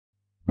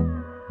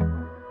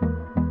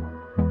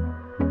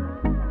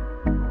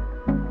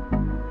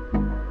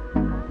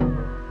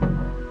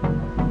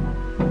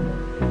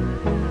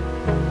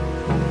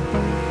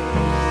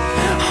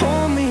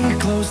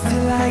close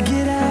till I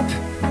get up.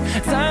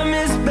 Time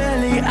is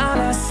barely on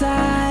our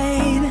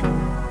side.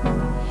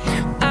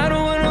 I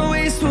don't wanna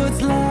waste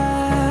what's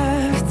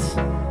left.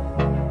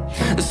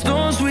 The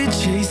storms we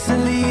chase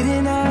are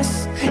leading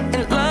us,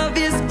 and love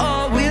is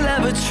all we'll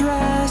ever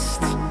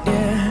trust.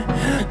 Yeah,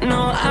 no,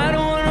 I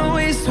don't wanna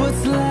waste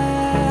what's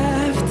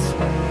left.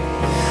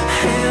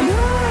 And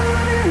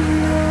on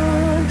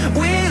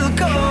we'll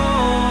go,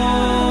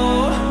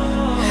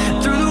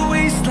 through the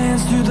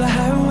wastelands, through the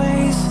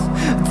highways,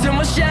 till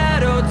my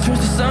shadow turns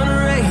to sun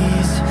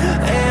rays.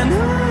 And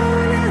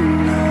on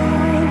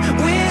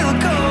we'll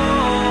go,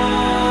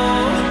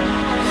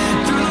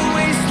 through the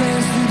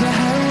wastelands, through the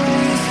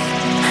highways,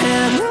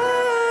 and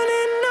on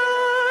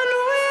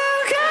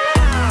we'll go.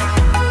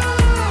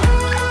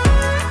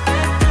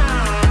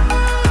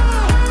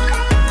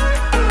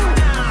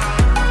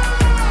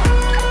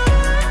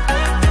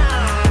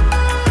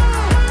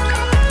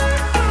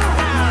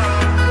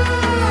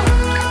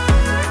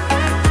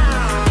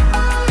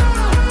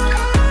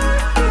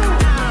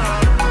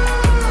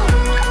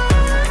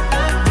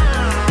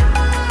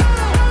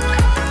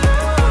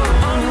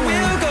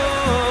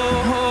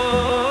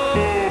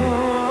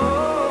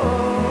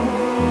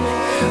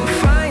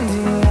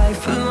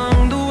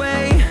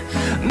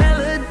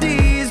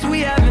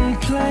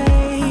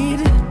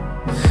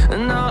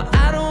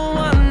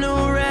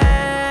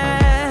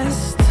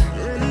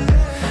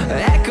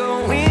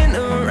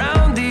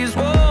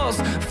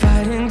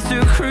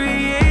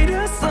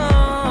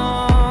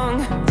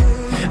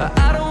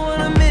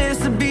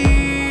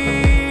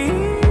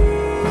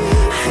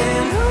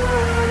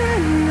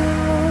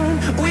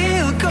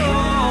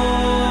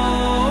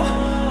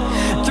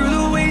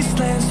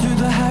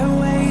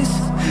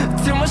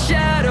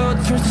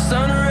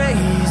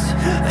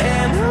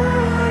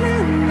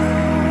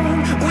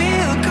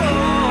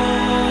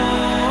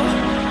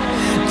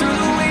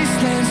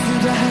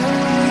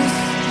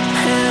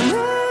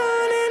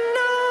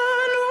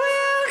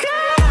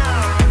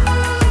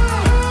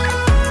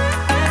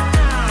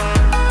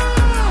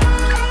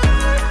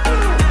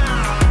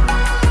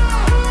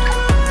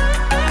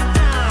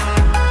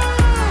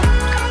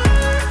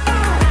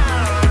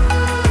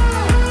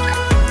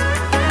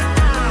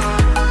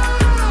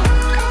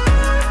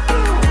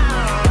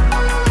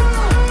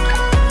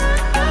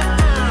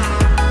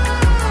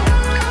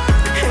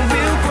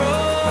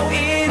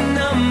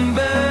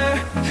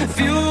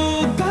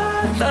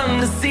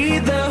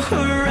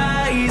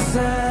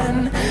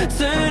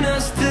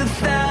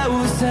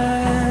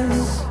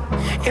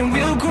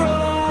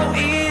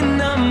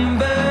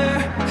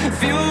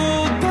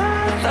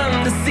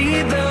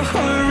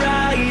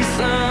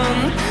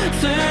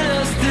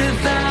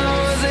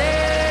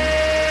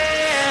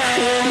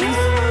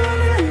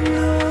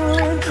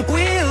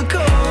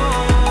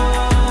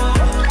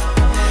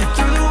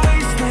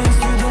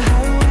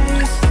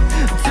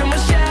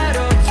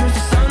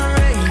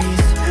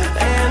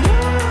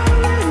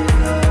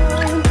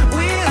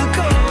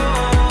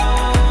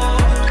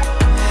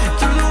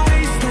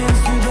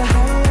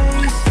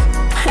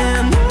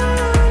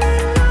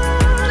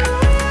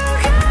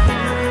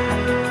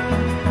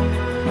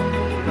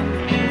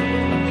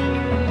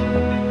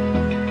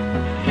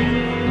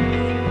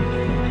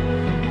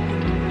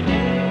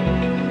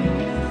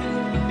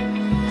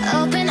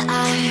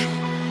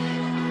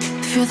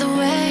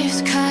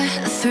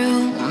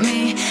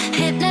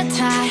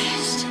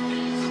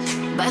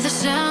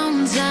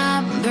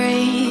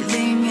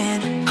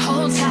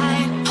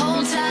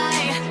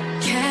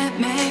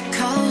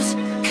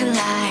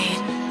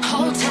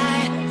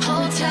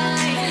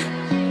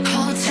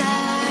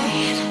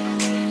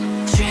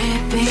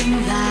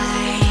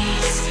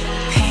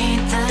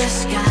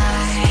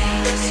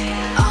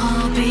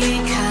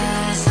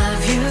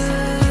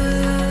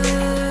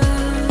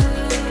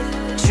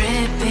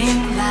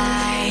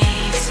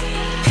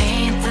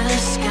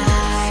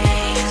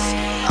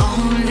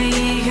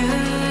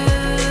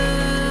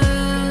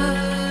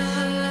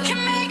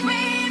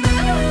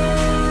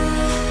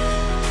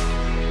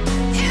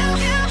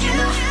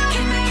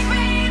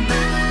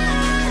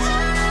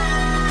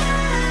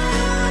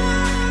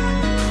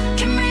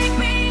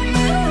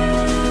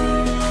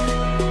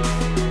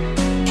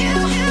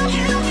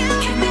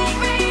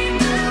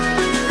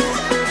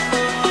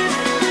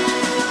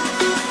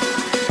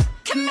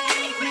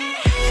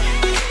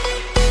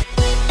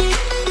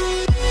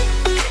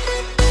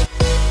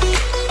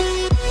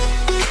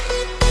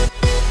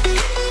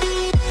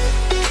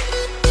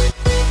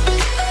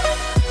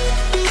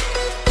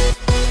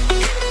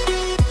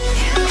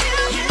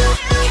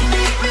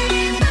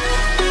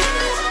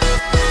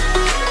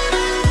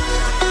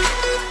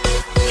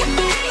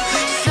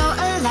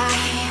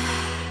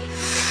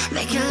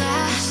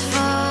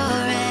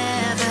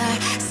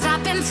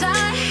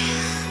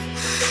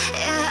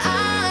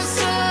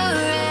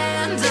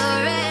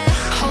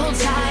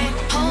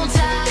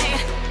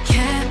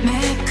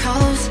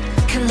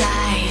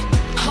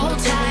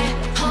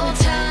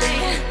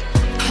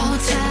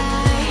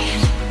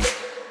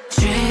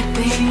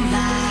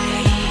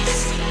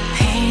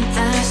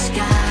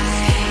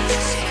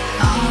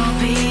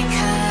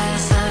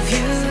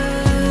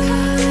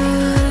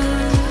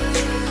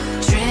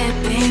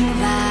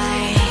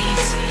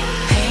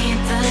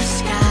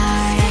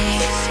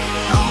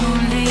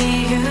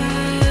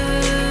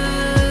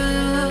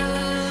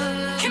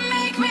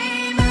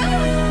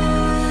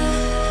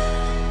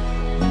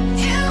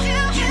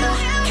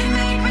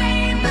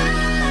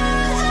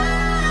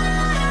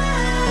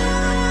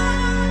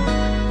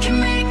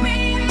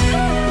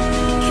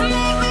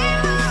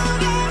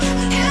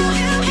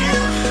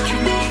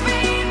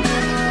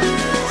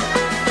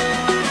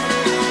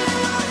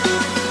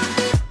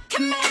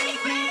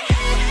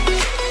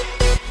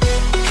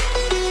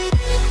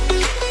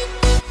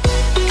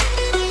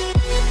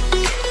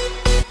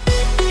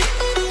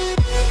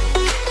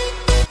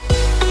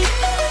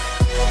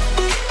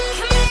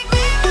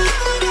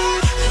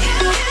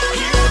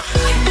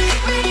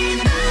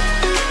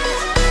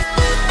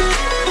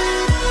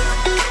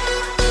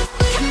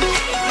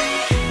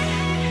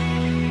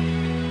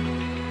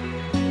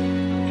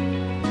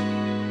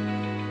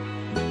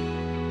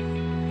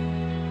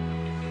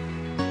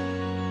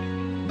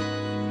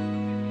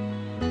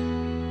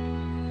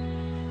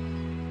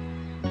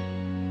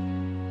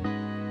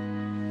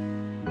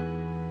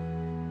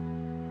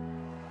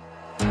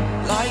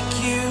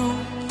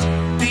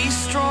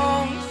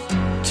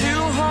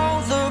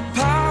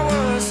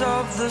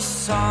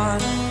 sun.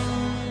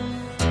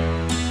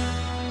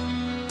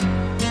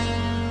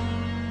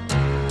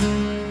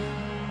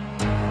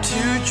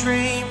 To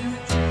dream,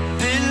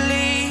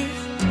 believe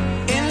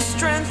in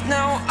strength.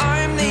 Now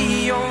I'm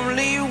the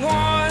only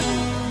one,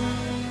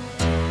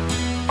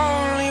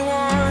 only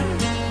one.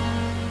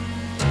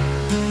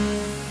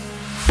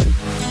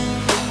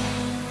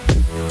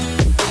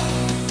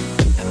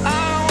 I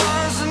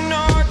was an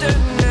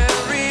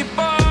ordinary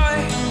boy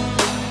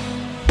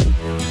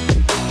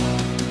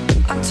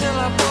until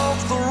I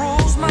broke the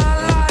rules. My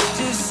life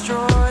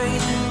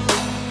destroyed,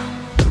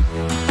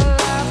 a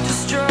life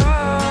destroyed.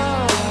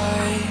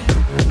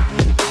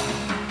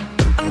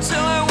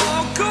 Until I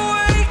woke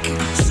awake,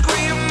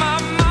 scream my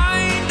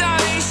mind, I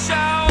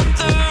shout,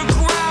 the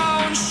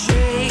ground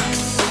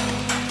shakes.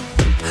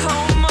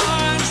 How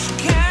much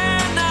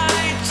can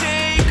I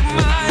take?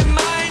 My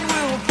mind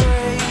will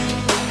break.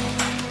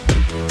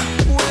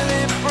 Will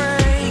it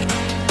break?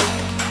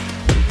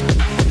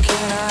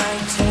 Can I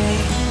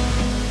take?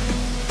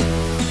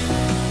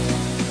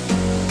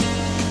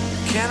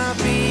 Can I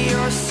be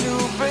your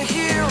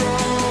superhero?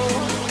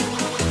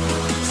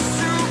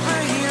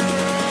 Superhero.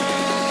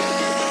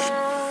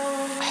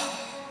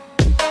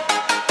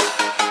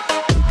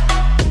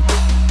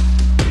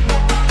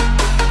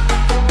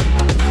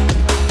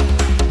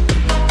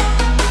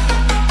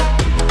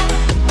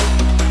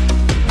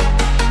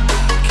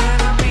 Can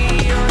I be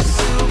your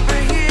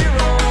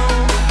superhero?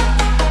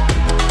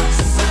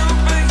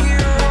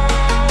 Superhero.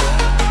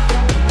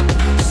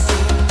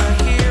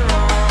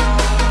 Superhero.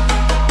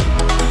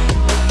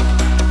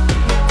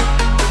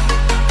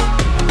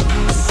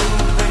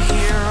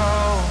 Superhero.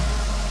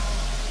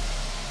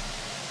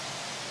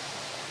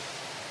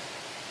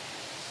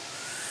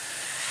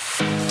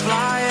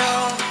 Fly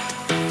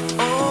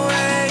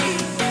away.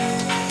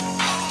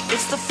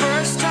 It's the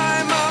first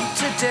time of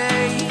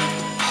today.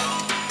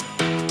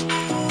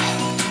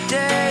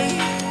 Today.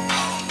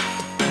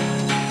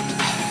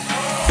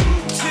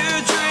 To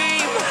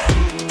dream,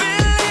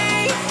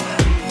 believe.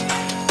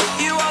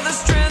 You are the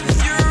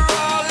strength, you're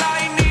all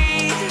I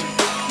need.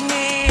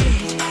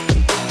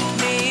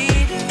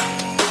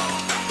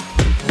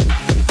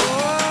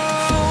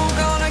 Oh,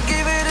 gonna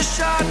give it a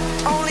shot.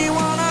 Only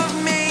one of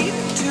me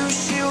to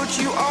shield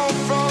you all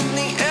from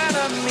the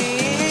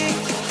enemy.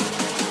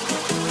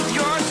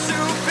 You're a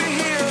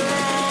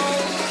superhero.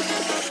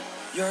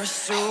 You're a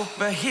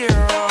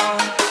superhero.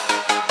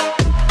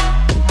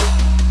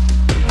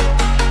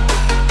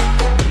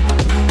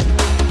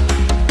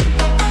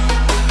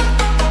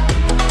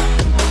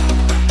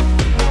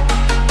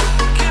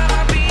 Can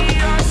I be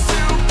your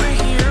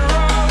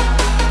superhero?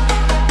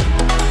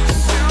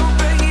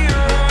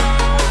 Superhero.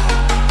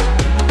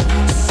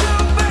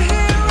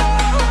 Superhero.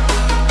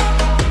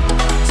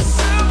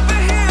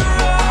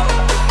 Superhero.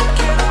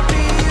 Can I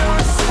be your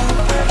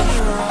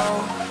superhero?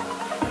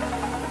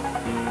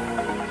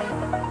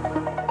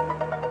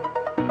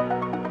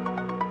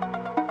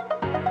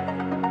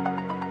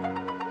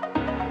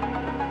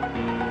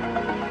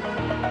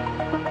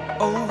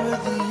 Over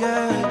the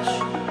edge,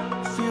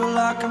 feel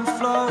like I'm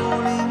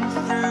floating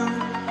through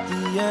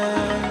the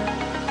air.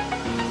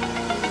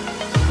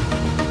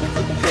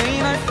 The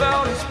pain I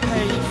felt is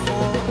paid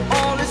for,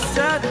 all is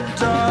said and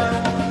done.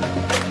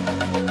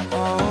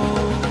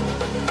 Oh,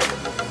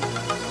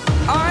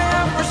 I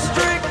am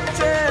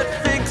restricted,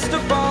 fixed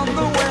upon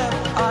the web.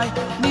 I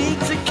need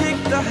to kick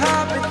the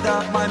habit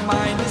that my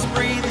mind is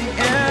breathing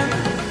in.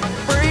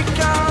 Break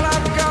out,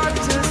 I've got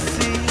to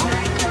see.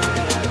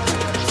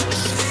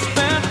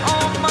 Spent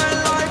all my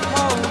life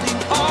holding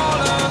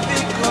all of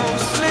it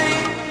closely.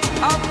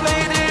 I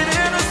played it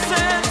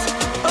innocent,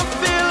 a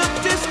feel of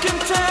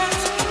discontent.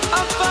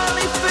 I'm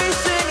finally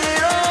facing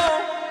it all,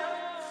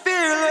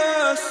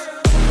 fearless.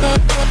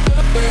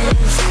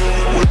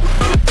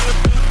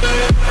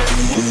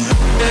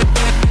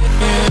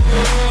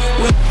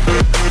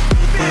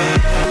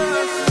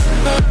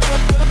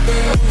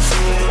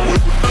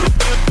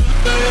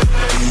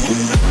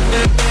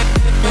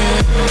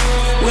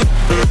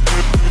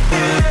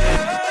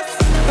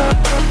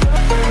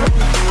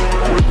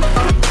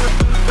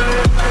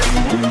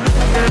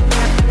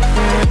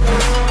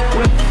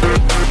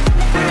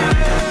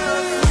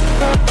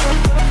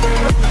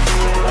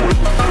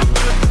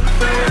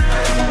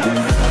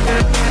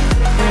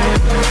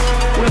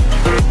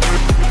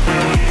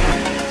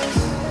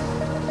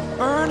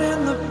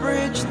 Burning the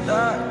bridge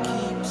that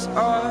keeps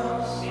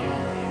us.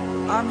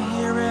 I'm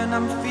here and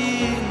I'm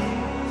feeling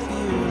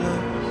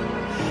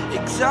fearless.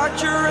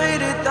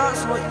 Exaggerated,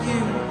 that's what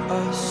you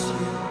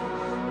assume.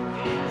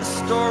 The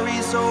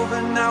story's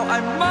over now, I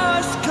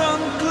must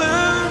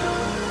conclude.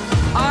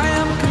 I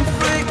am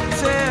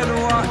conflicted,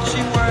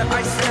 watching where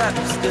I step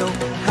still,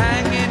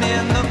 hanging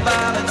in the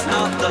balance.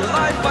 Not the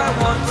life I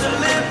want to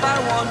live, I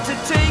want to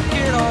take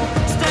it all.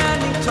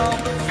 Standing tall,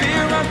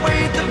 fear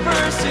outweighed the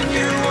person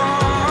you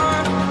are.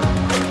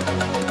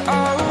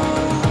 Oh,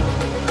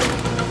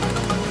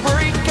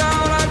 break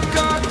out, I've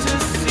got to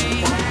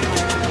see.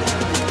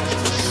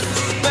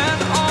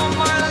 Spent all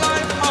my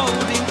life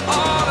holding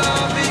all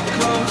of it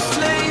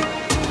closely.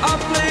 I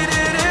play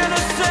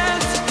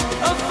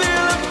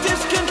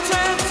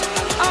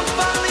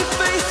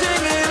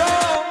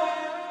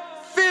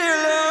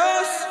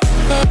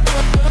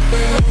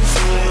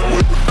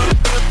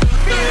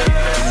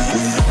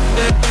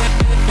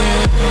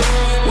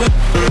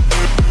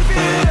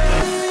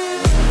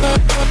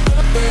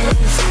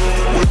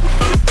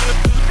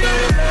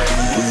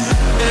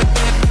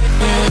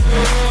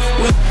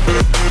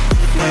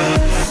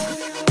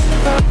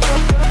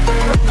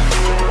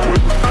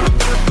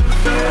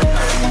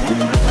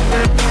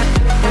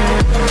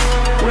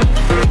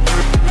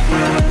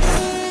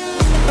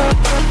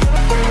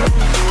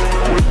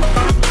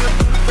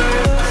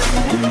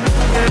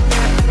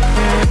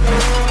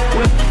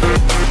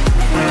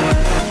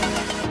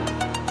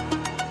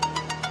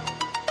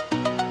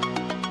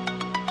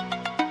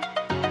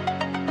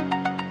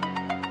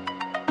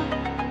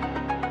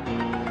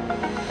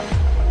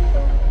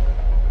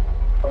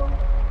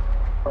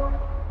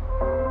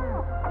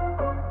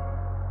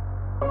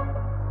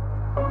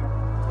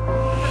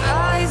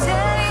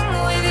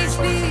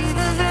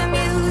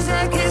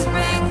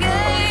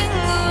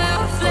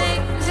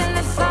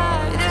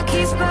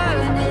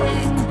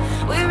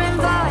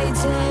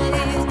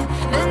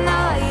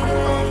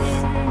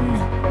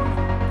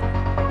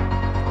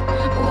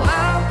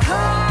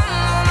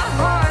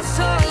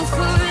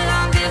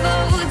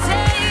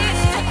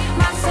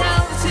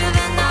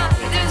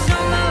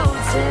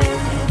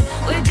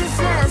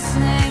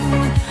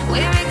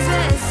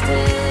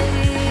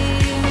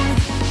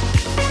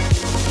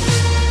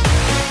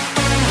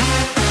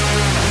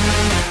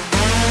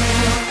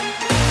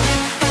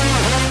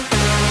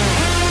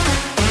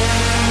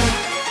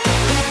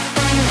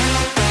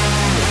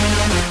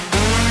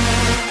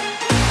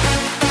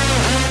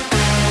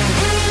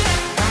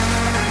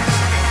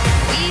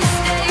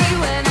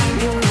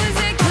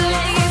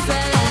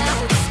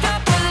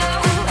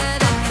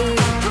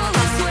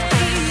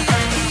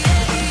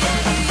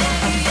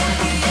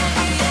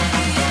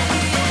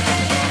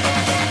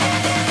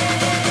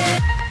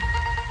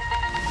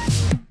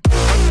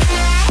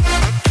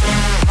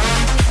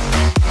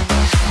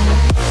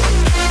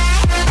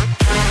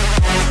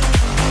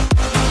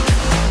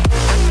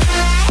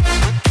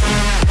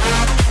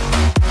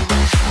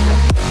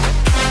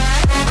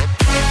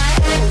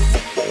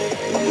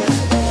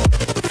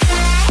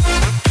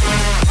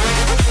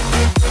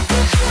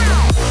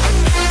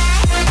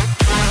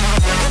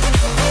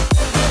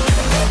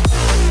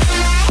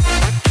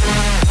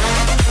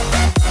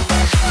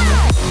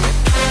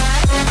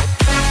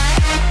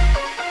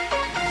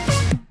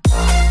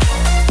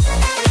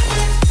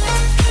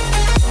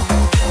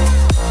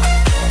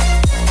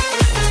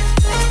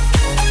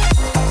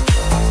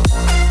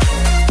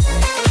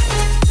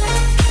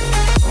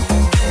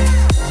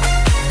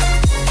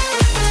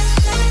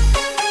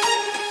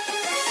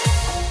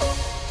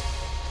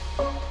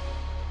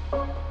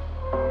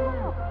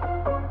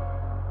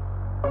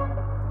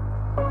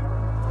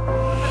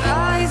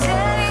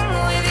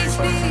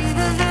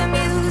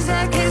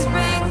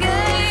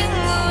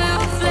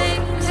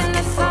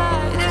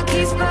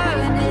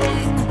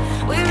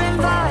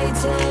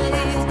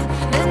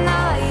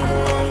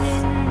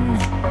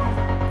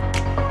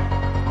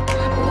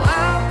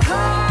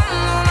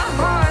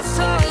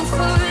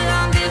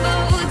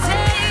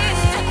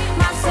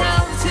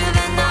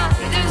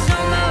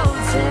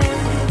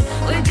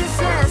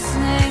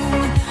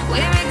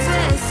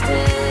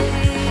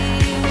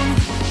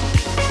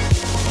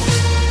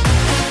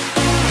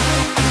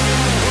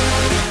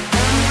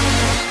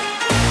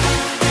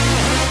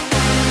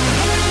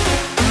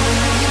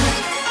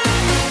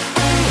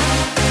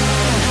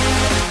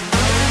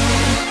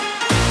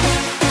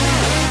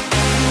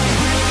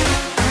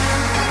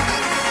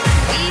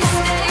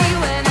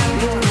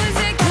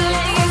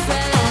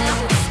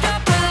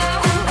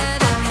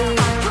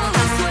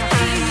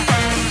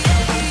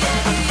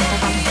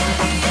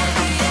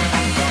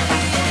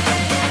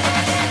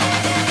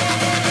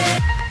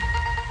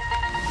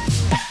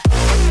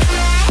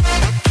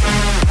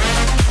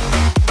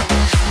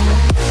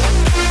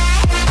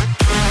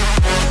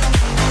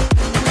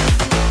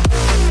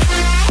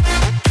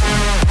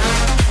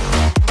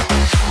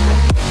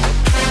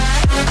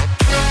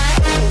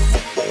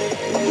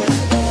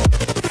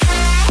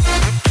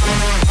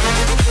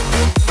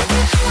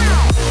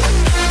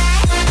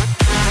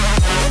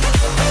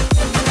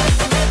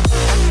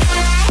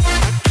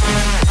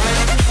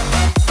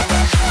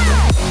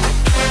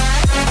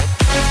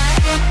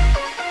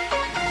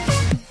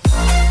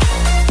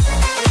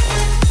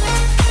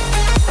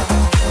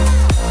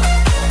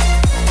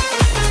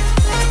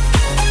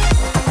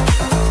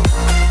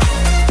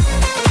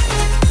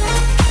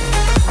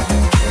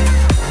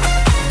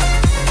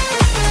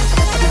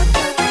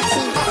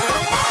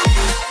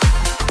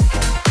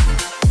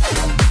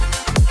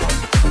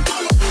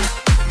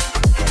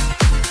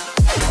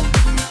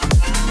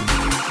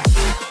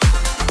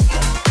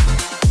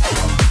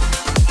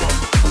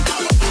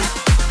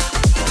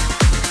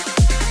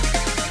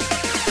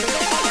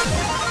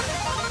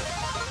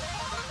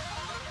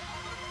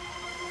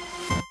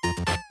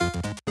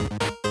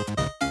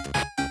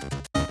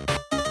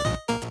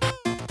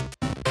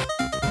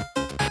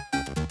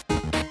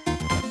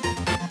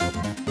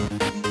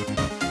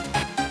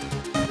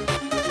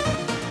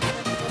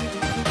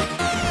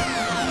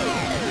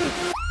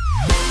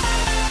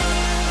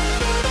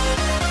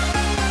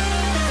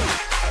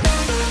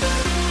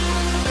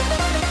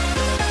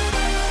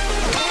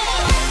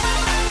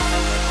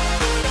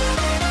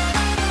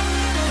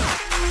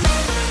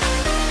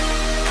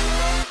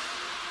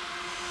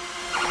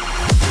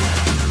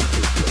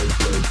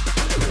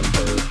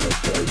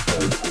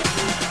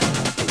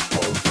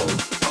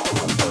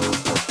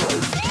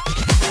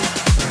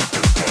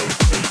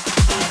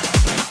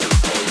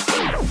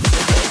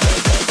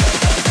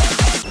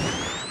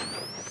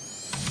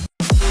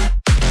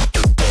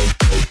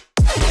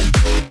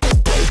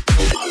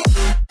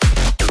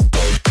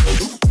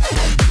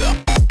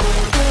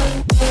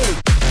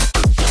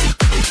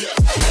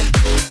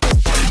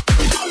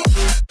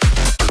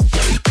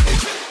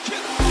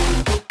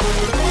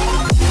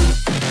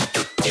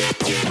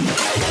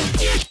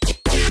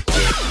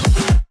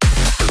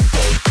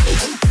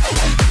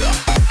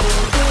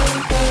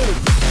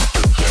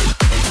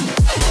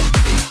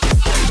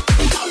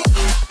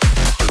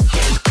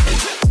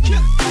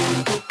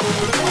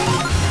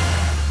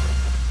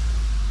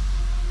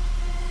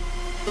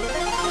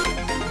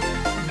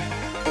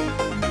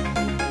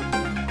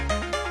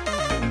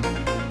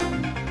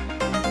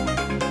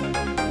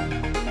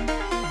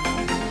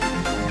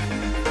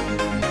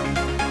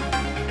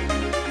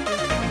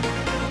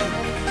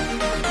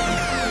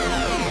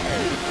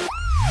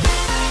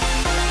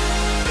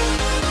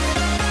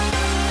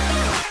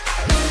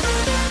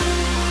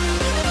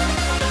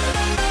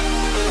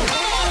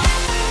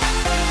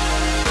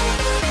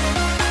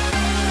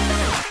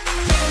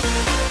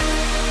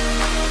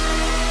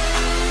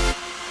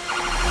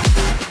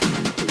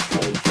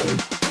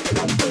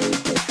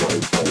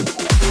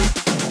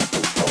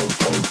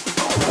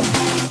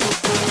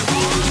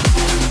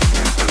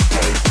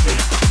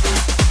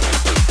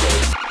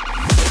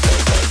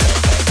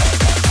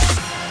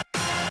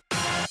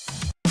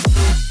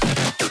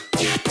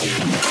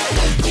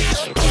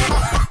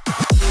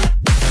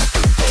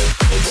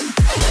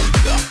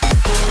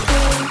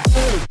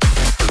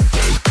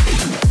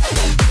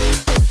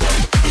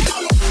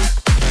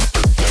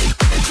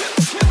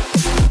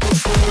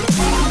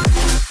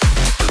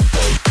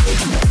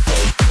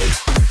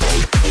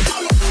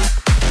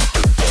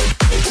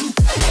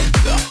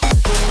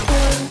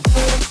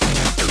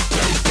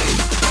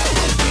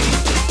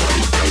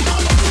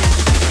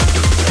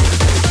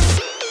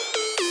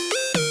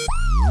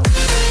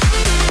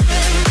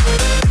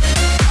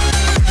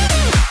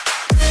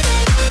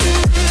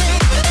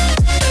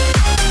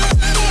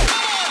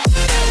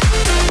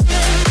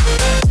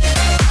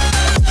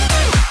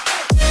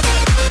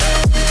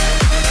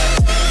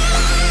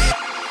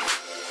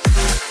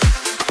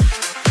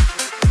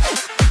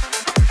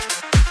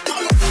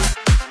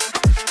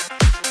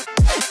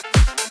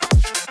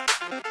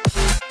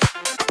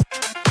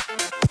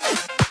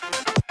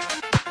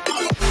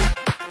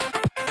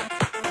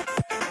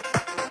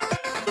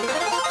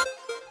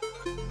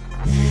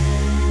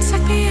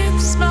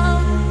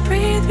smoke,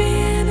 breathe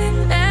me in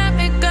and let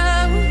me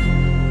go.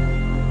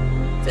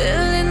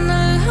 Filling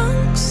the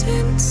lungs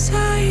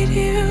inside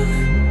you,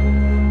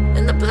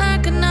 and the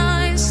blackened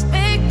eyes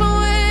make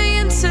my way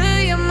into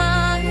your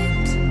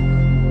mind.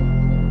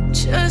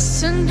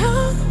 Just to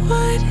know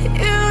what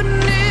you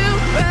knew.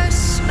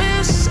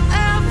 Restless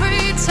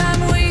every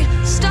time we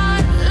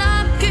start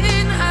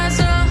locking eyes.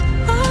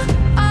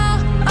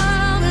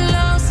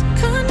 Lost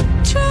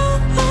control.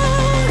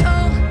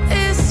 Oh,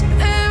 it's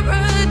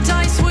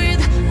paradise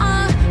with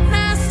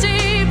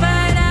honesty,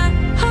 but I'm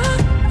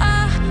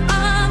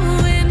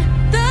in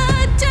the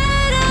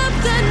dead of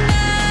the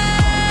night.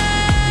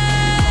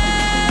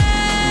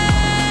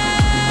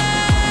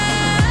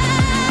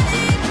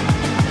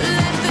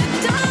 Let the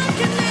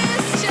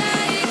darkness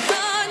take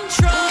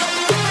control.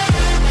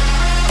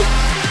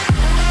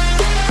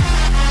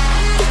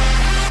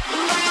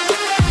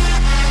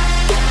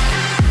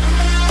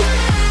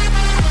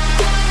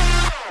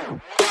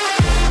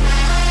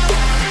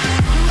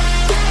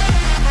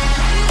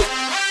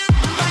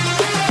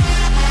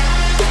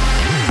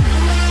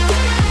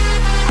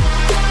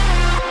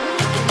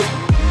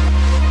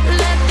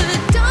 Let the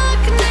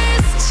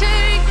darkness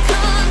take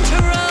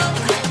control.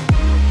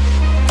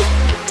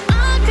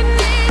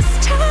 Darkness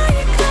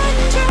take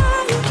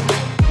control.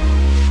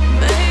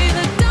 May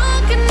the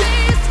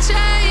darkness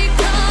take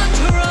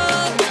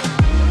control.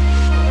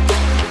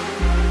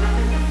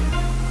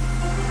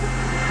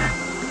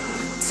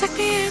 Take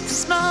me in the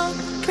smoke,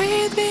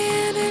 breathe me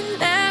in and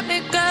let me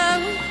go.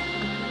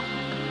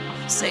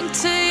 Sink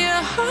to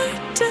your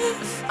heart to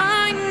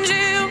find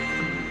you.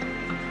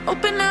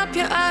 Open up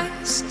your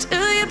eyes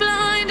till you're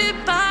blinded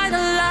by the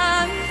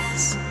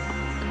lies,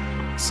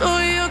 so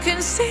you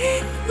can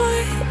see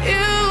what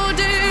you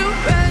do.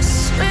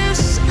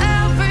 Restless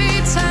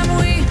every time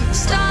we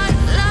start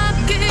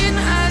locking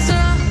eyes.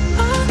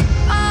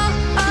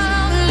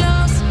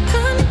 Lost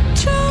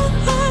control.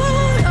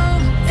 Oh,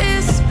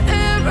 it's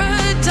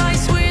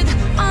paradise with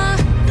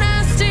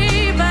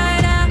honesty,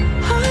 but I'm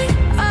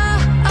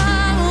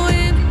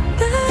in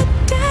the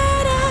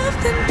dead of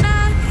the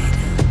night.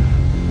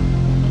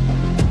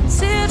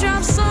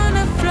 Teardrops on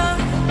the floor.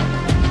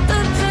 The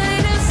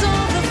pain is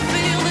over.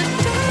 Feel the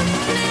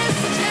darkness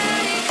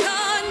take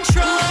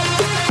control.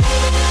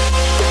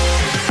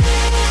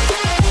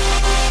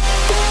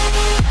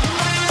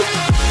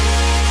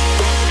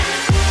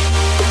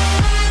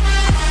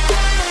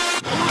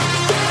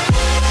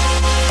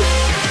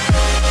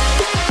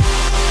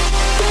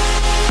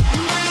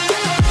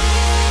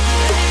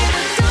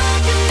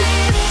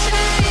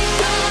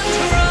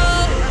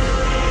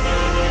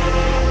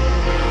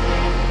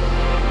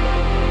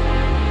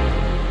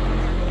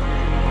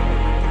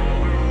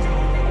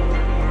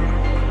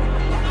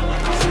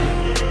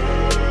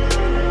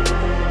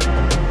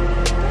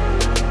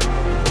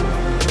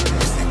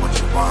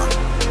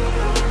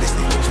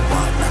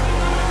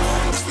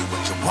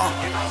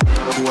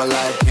 Who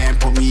alive can't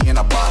put me in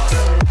a box.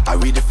 I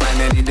redefine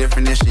any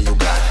definition you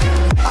got.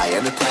 I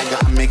am the tiger,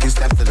 I'm making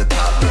steps to the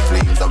top. The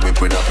flames, I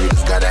whip it up, you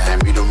just gotta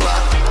hand me the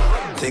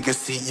rock. Take a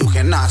seat, you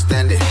cannot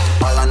stand it.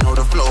 All I know,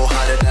 the flow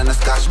harder than a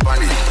Scotch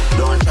bunny.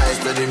 Don't try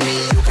studying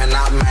me, you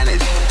cannot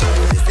manage.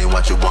 This ain't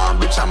what you want,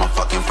 bitch, I'm a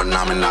fucking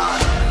phenomenon.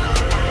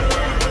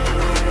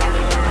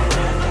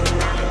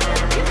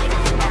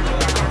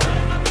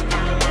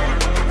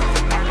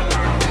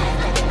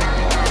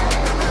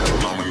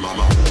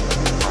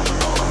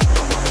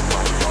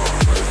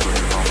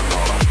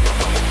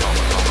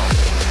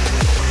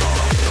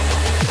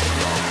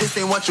 This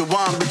ain't what you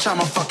want, bitch, I'm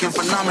a fucking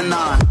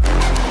phenomenon.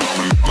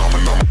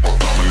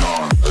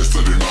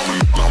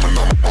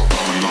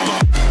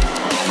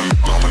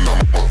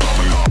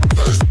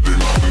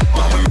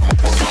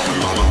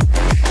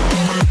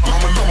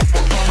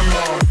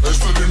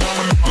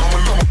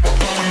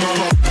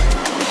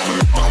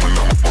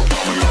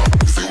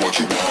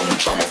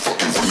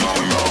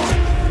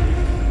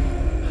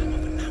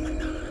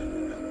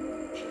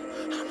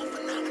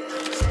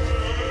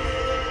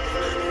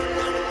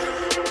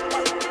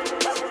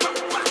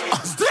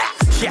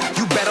 Yeah,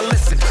 you better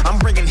listen. I'm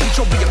bringing heat,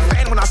 you'll be a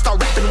fan when I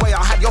start rapping. Way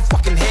I'll have your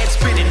fucking head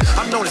spinning.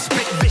 I'm known as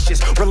spit vicious,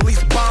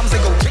 release bombs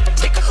and go tick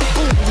tick.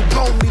 Boom, you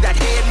blow me that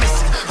head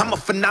missing. I'm a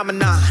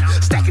phenomenon,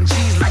 stacking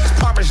cheese like it's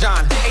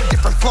Parmesan. 8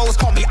 different flows,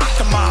 call me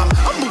Octomom.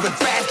 I'm moving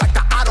fast like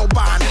the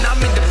Autobahn, and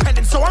I'm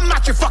independent, so I'm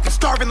not your fucking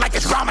starving like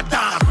it's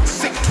Ramadan.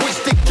 Sick,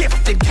 twisted,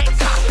 gifted, can't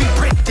copy,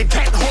 printed,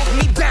 can't hold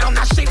me down.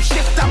 I shape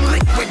shift, I'm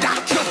liquid.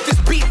 I killed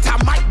this beat,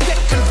 I might get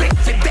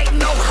convicted. They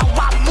know how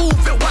I move,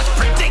 it was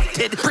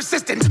predicted.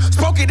 Persistent,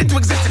 spoke it into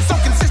existence, so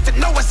consistent,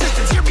 no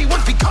assistance. Hear me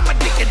once, become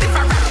addicted. If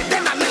I rap it,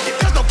 then I live it.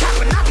 There's no cap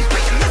when I be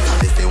speaking.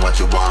 This ain't what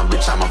you want,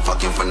 bitch, I'm a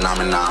fucking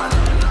phenomenon.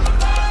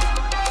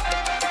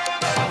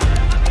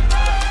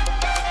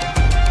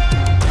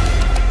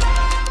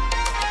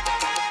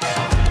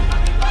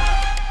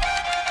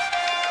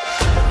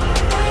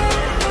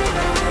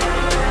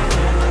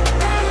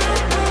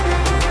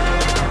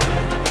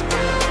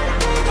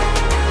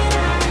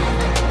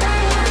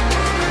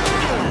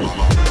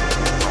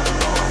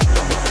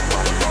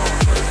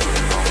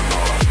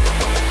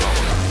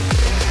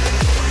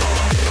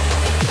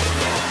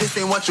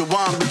 what you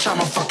want, bitch, I'm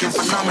a fucking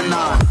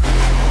phenomenon.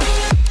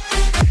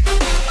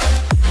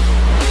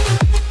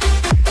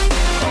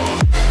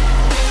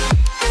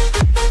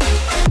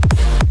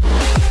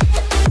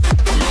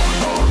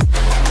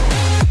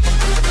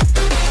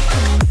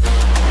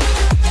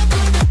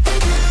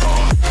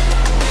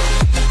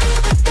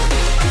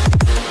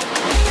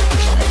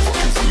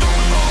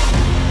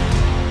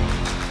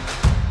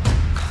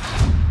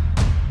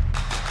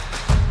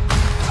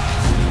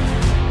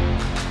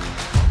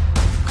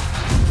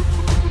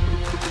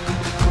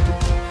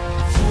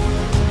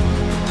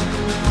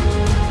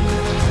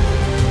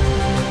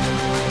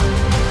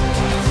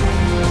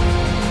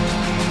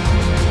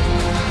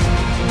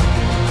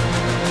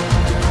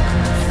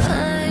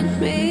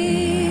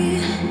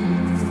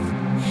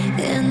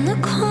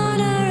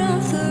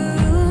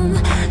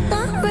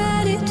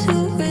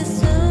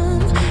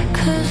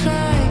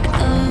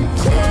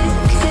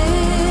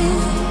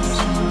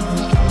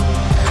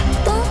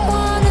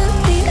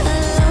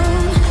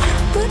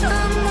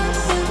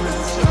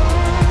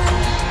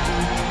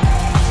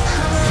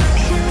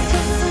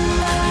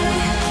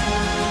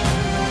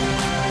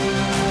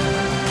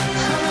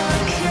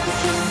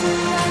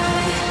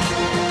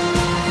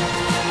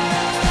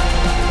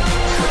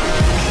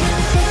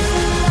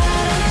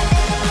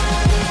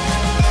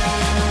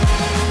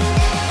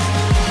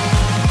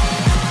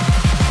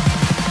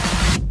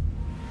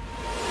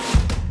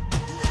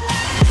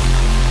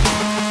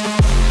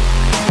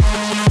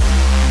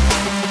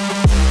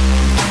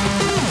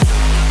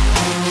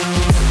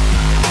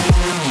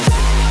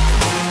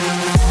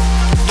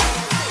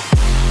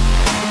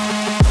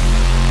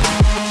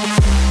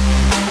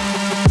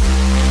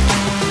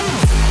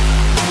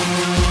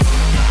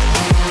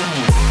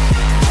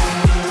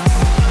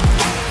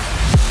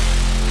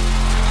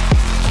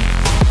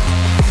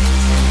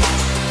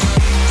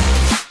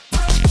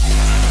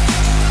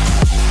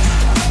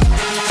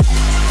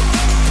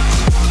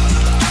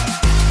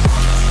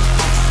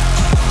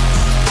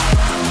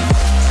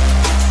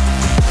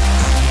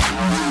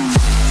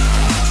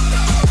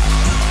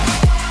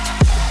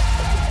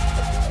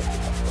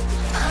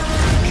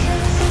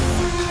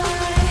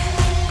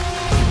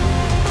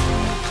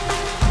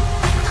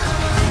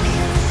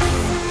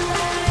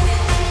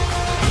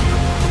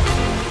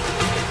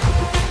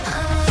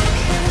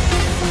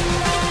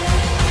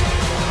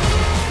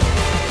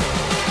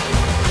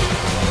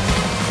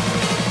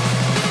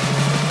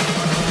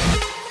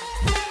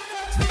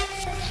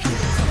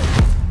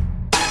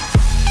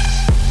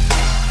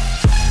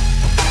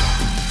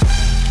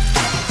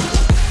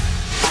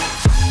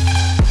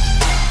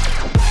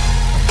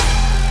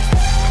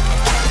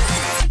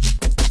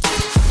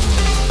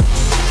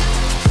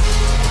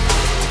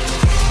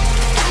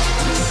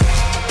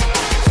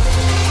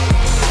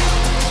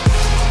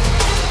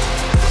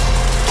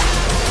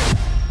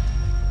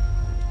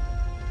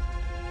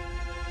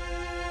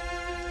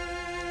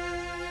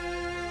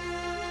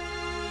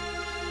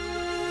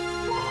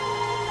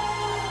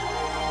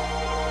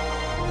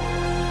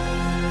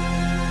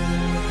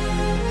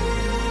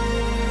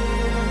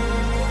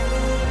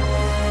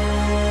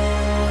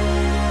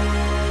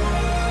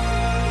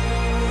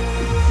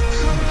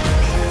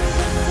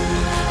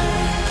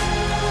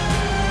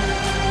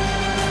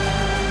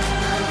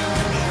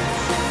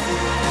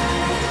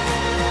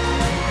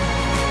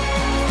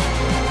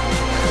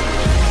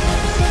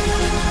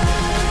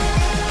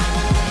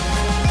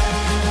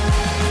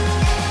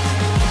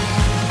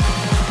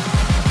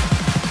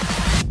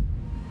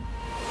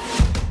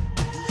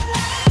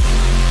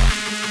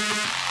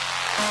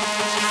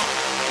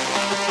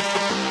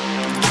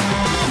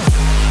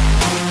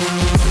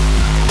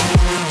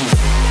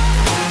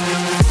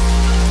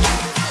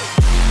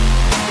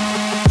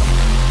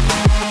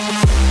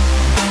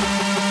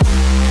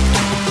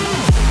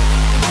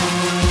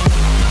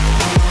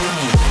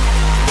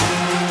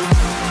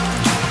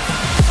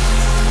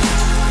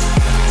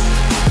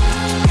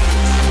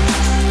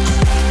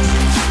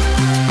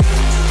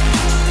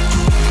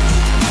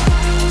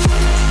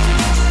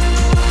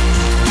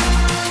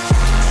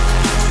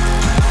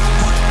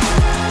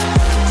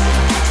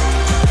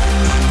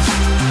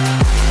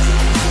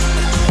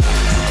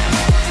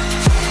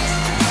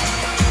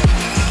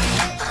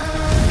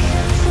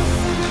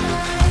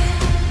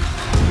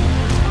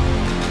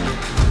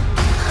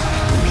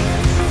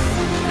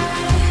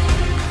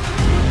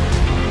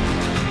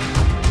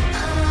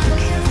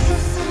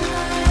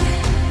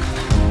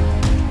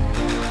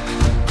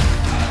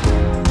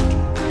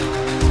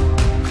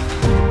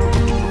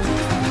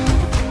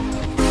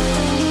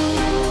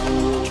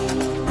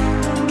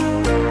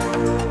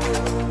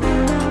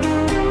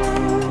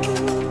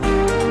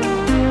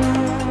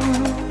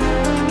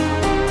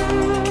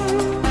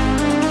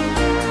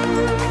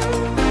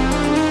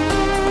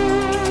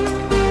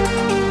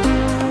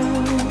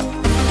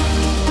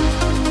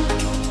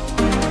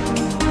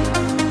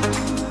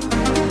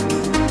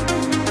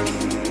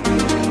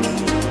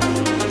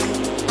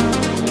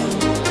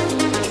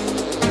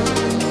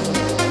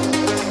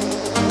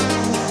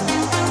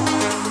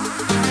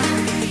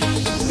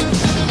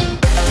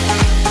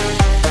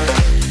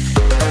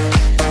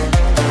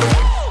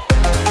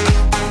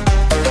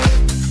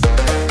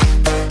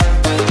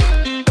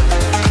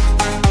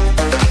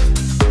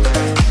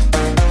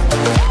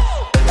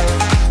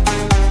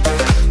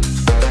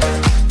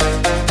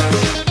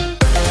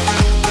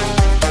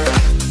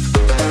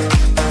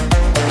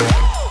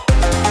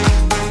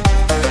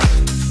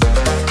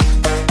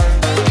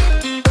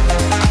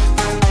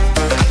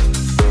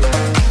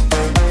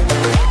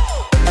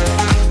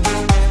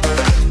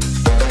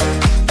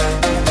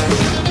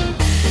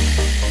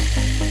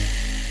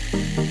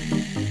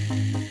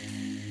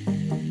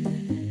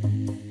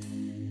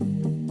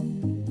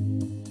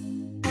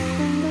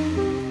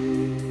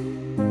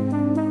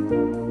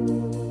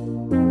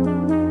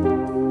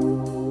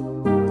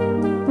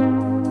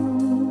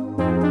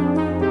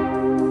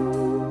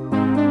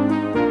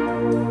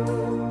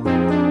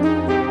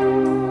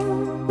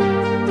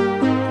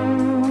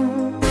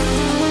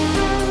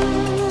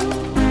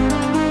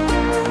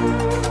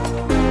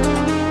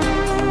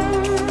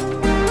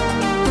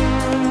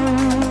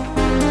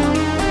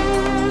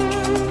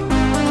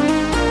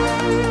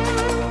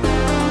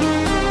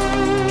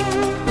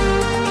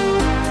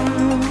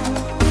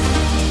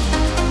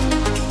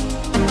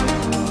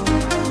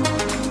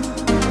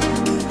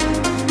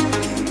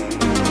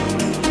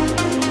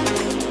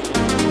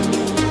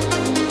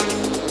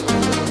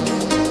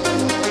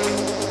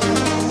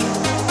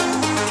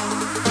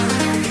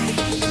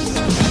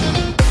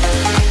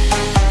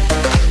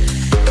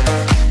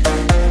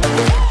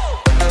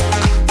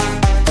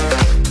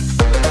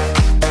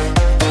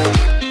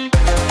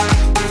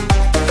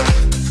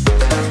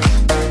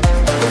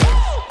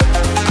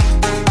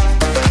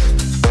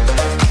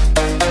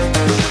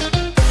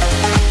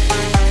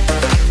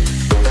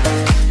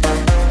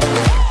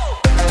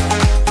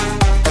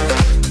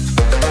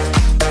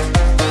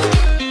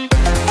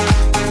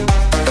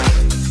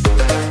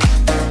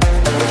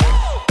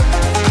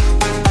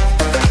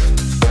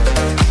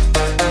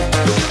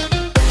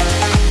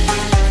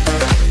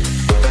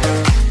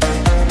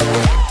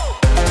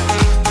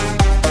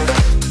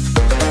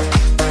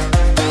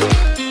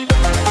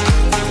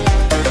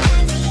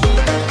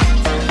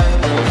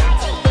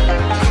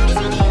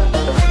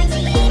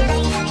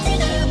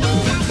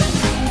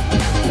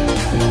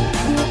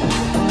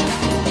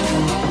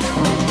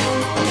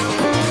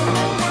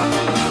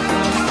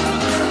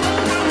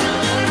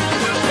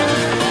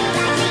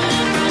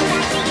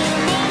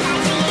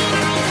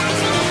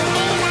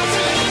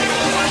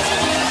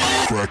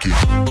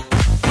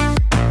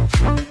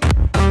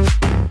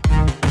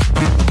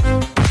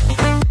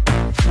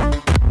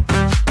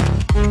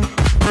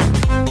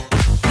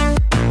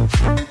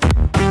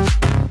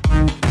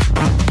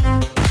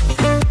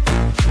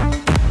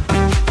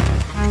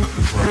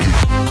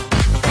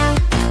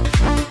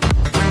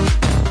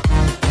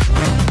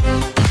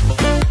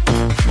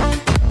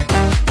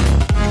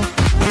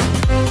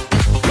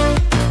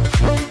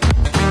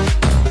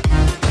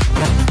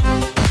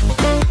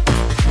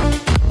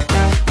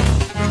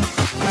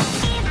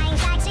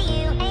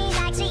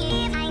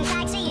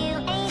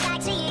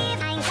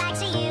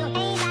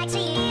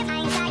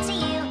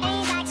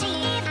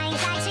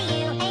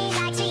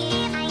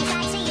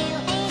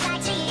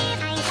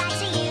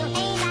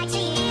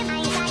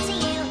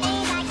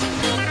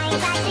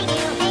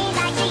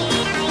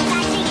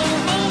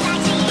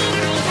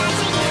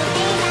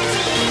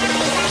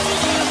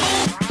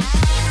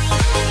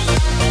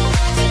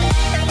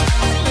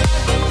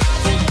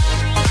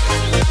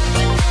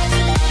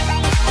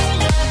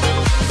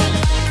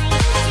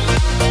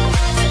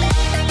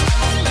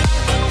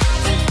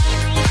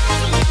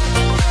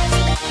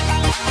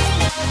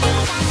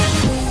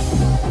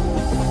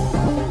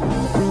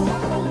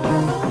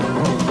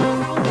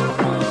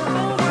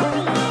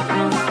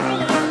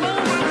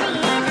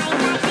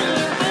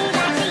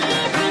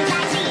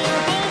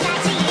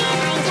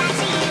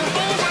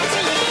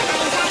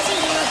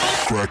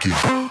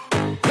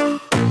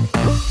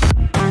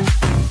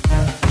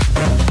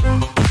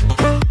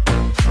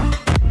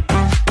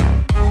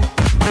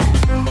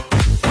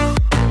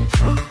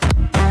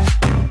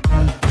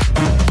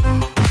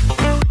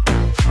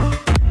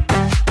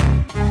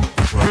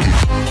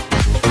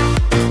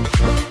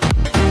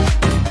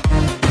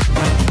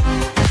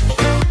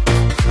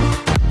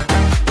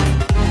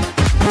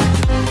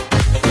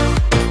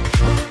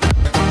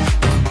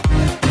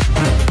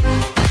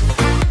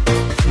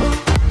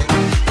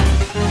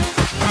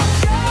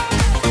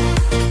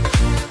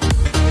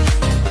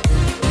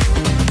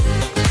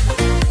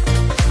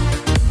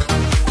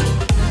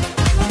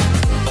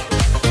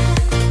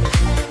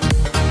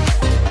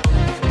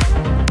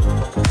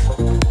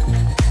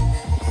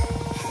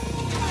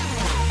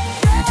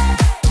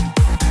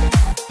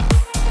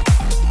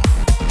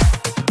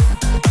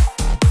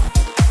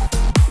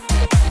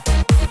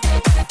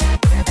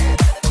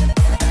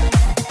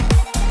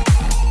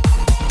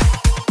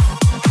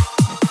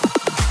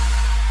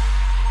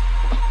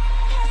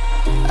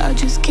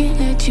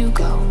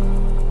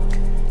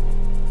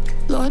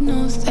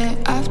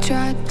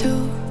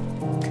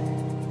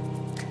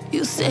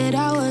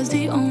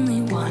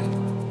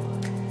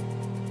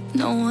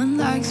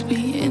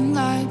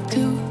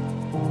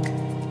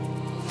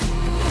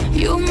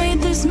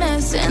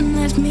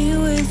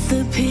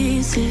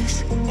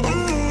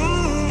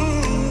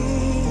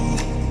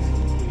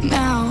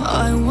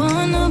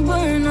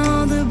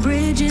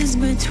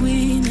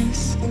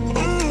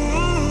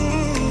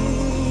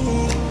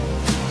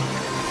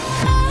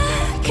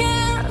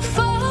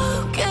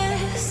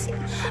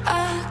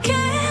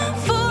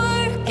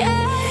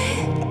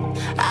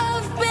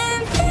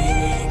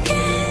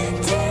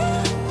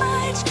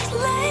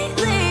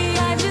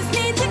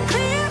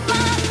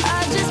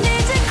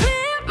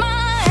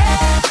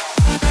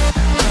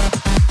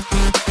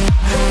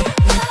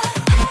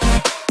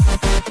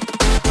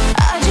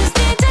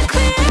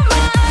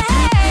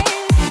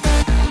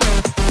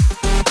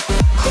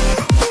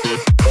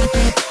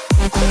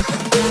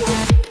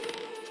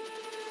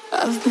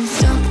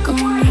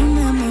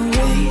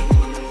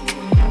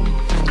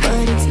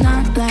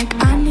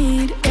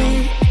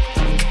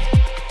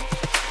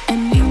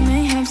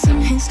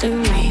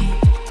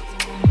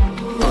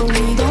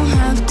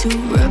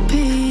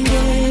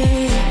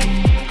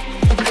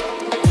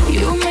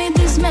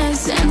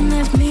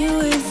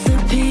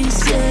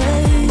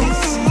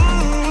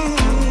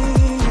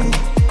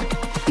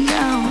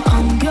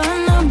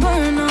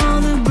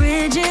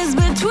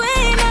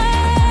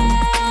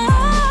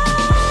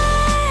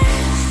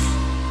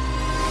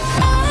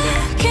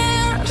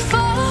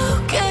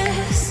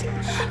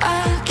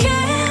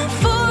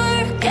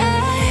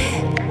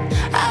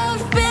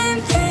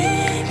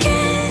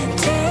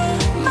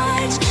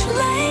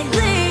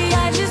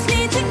 I just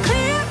need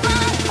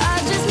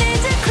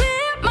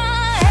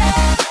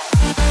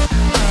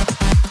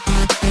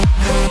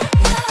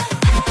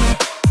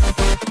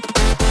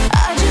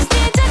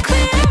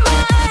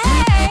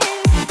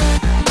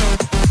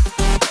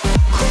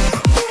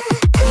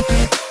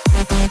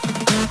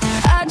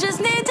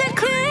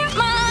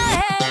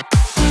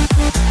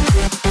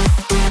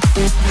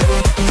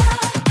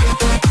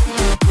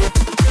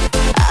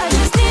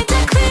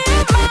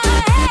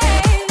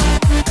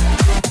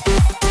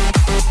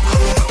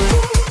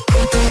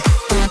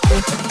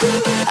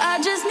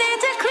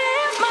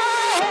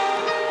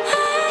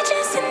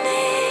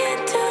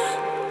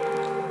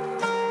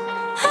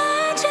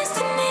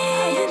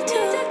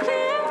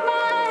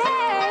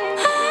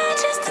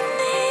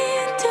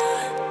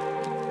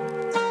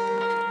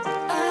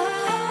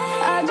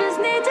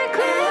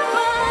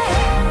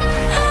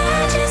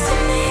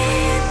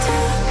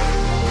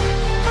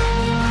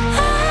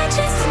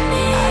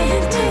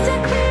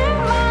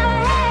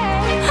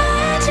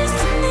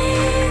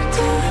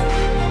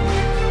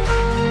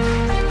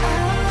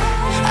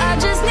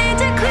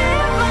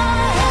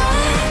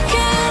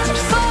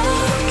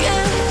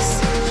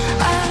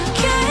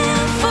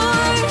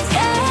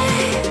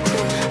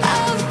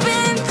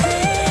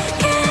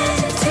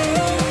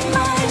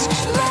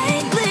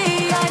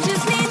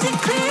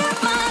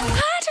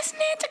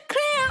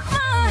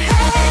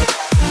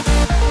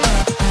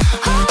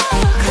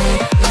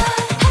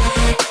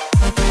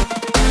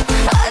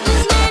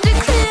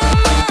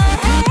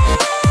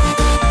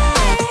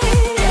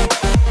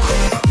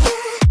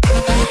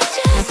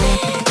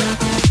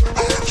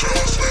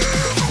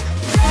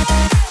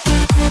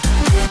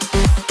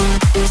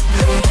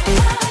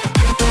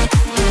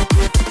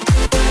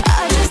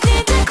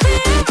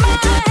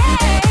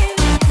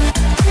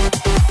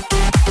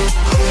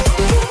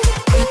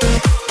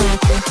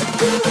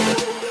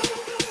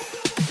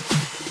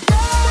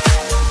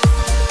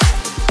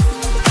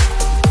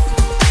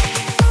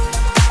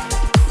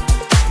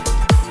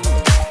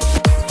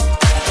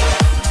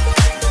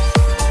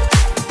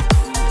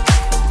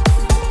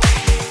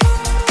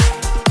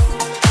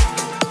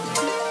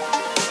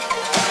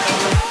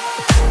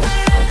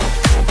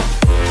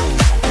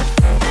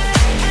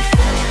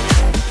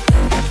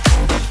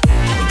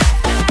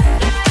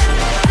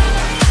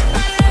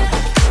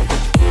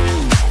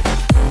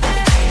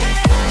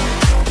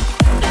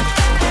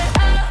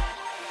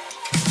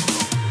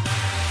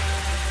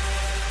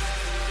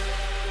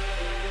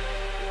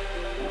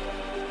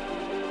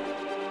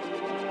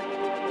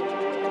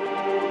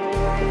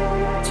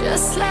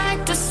Just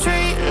like the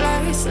street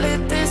lights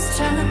lit this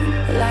town,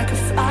 like a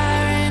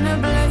fire in a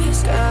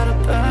blaze, gotta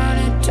burn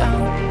it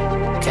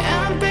down.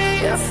 Can't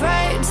be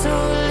afraid to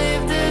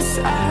leave this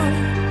out.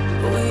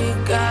 We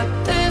got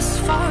this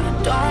far,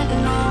 don't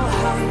know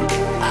how.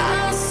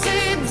 I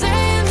see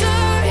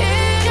danger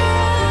in your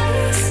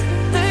eyes.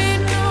 They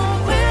know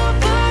we'll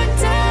burn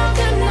down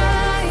the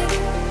night.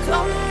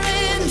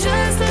 Coming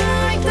just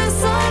like the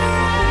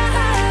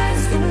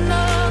sunrise. You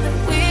know that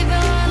we're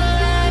gonna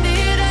light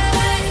it up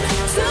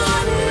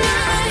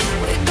tonight.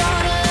 We're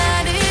gonna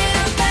light it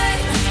up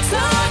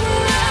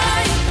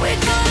tonight.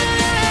 We're gonna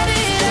light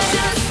it up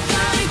just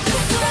like the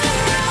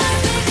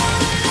sunrise. We're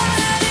gonna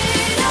light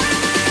it up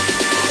now.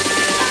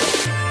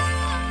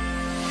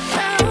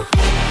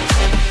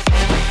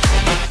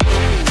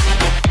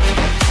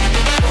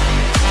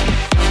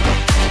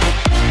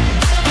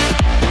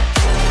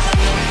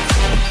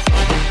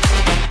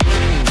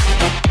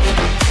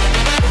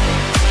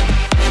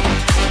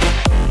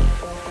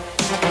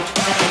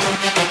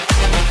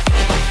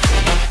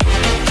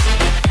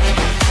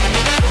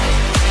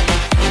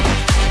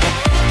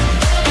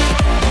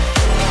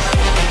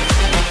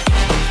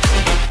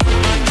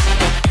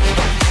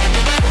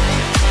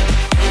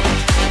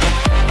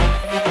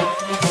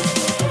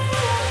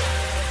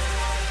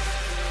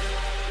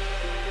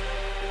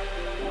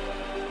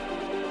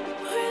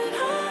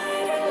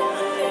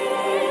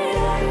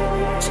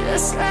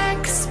 Just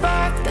like a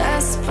spark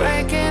that's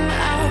breaking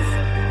out.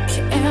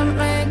 Can't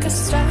make a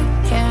stop,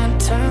 can't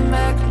turn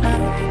back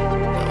now.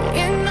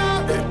 We know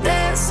that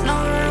there's no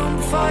room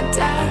for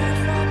doubt.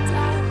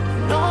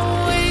 No,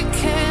 we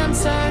can't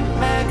turn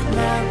back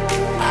now.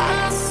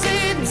 I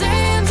see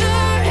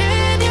danger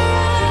in your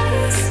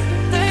eyes.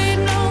 They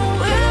know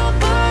we'll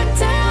burn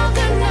down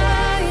the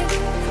night.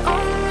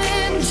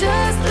 Coming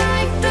just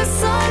like the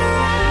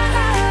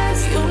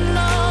sunrise. You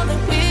know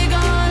that we're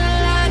gonna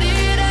light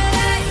it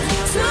up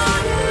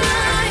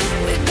tonight.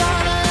 We're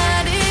gonna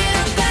light it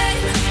up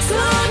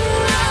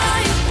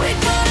tonight. We're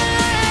gonna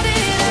light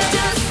it up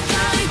just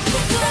like the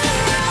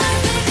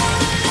sunrise. We're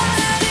gonna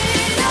light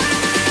it up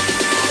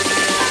now.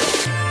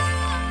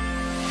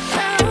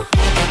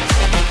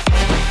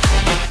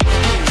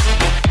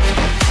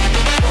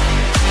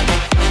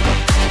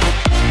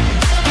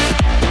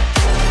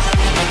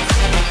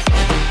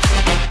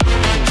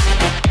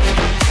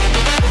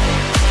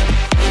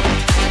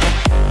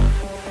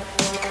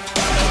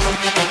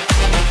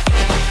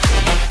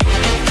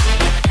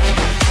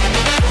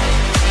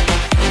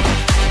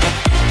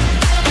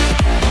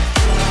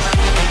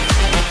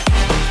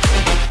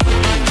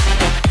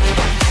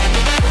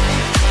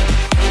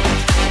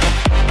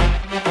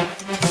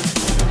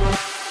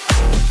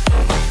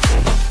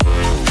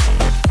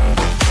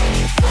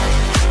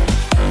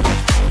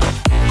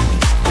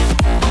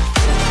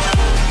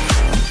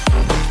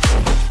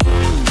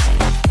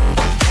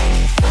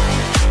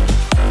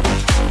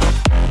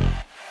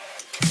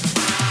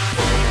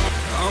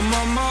 I'm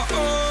on my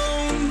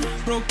own,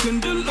 broken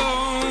and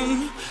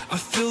alone. I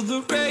feel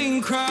the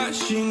rain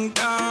crashing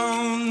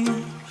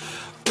down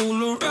all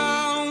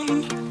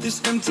around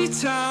this empty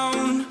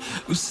town.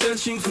 We're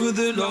searching for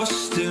the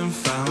lost and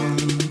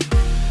found,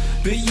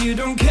 but you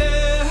don't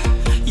care,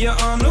 you're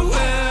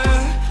unaware.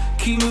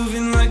 Keep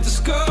moving like the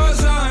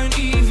scars aren't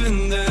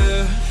even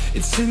there.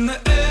 It's in the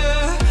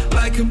air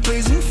like a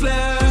blazing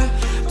flare.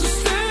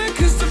 Just stare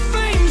 'cause the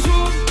flames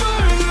will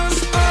burn us.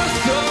 I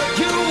thought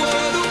you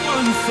were the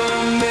one for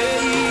me.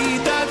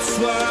 That's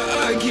why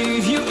I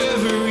gave you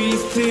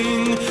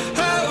everything.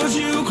 Held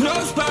you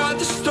close by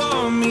the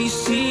stormy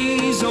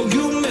seas. Oh,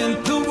 you meant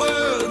the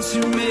world to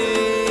me.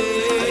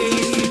 I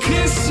used to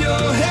kiss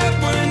your head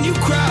when you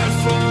cried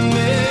for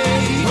me.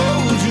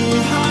 Hold your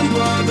hand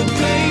while the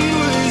pain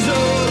was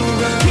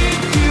over.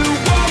 Keep you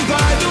warm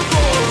by the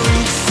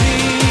roaring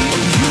sea.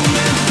 Oh, you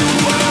meant the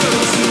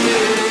world to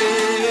me.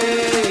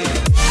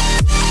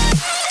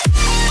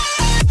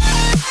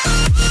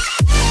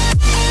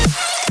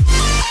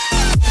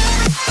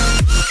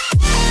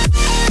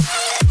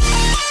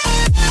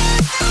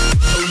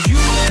 Oh, you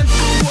meant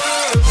the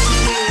world to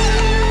me.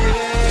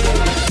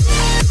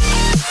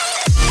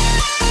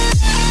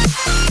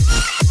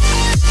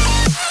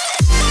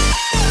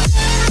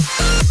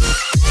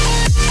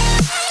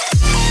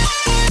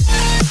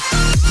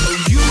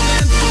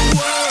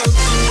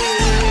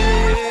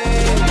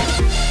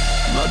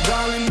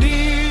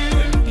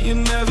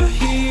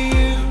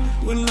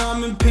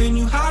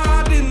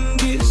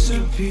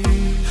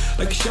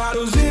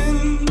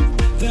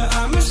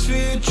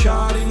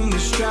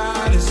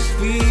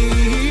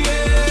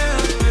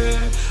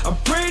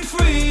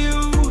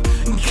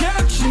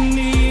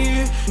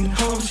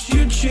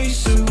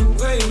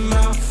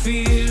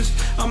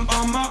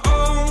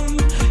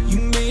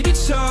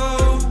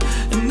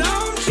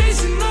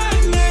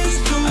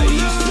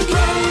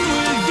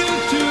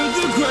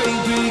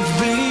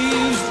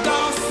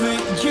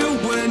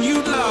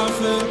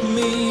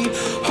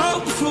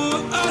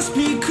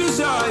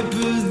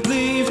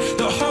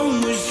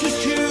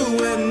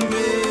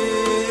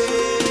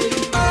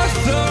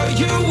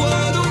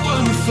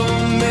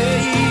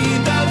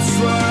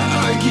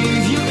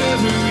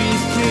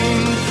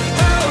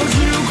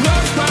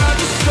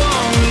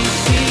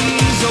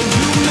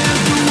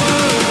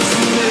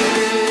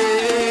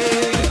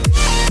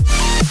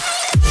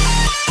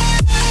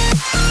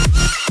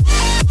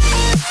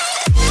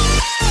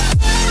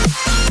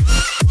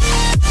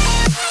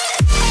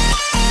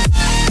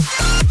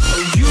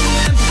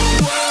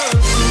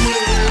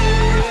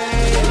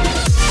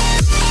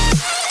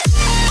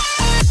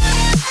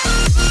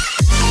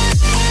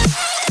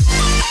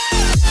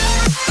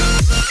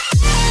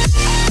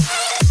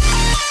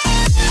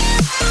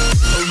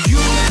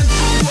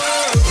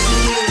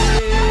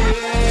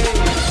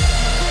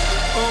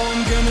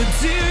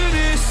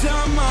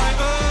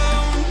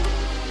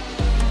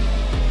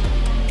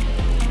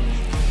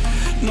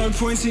 No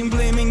point in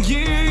blaming you,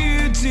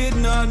 you did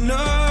not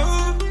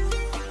know.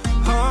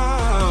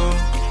 Oh,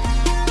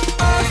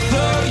 I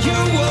thought you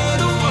were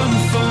the one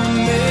for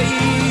me.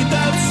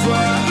 That's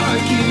why I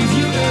give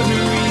you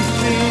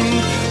everything.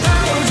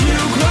 Held you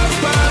close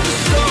by the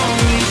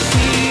stormy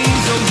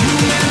seas. Oh, you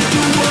meant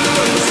the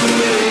world to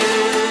me.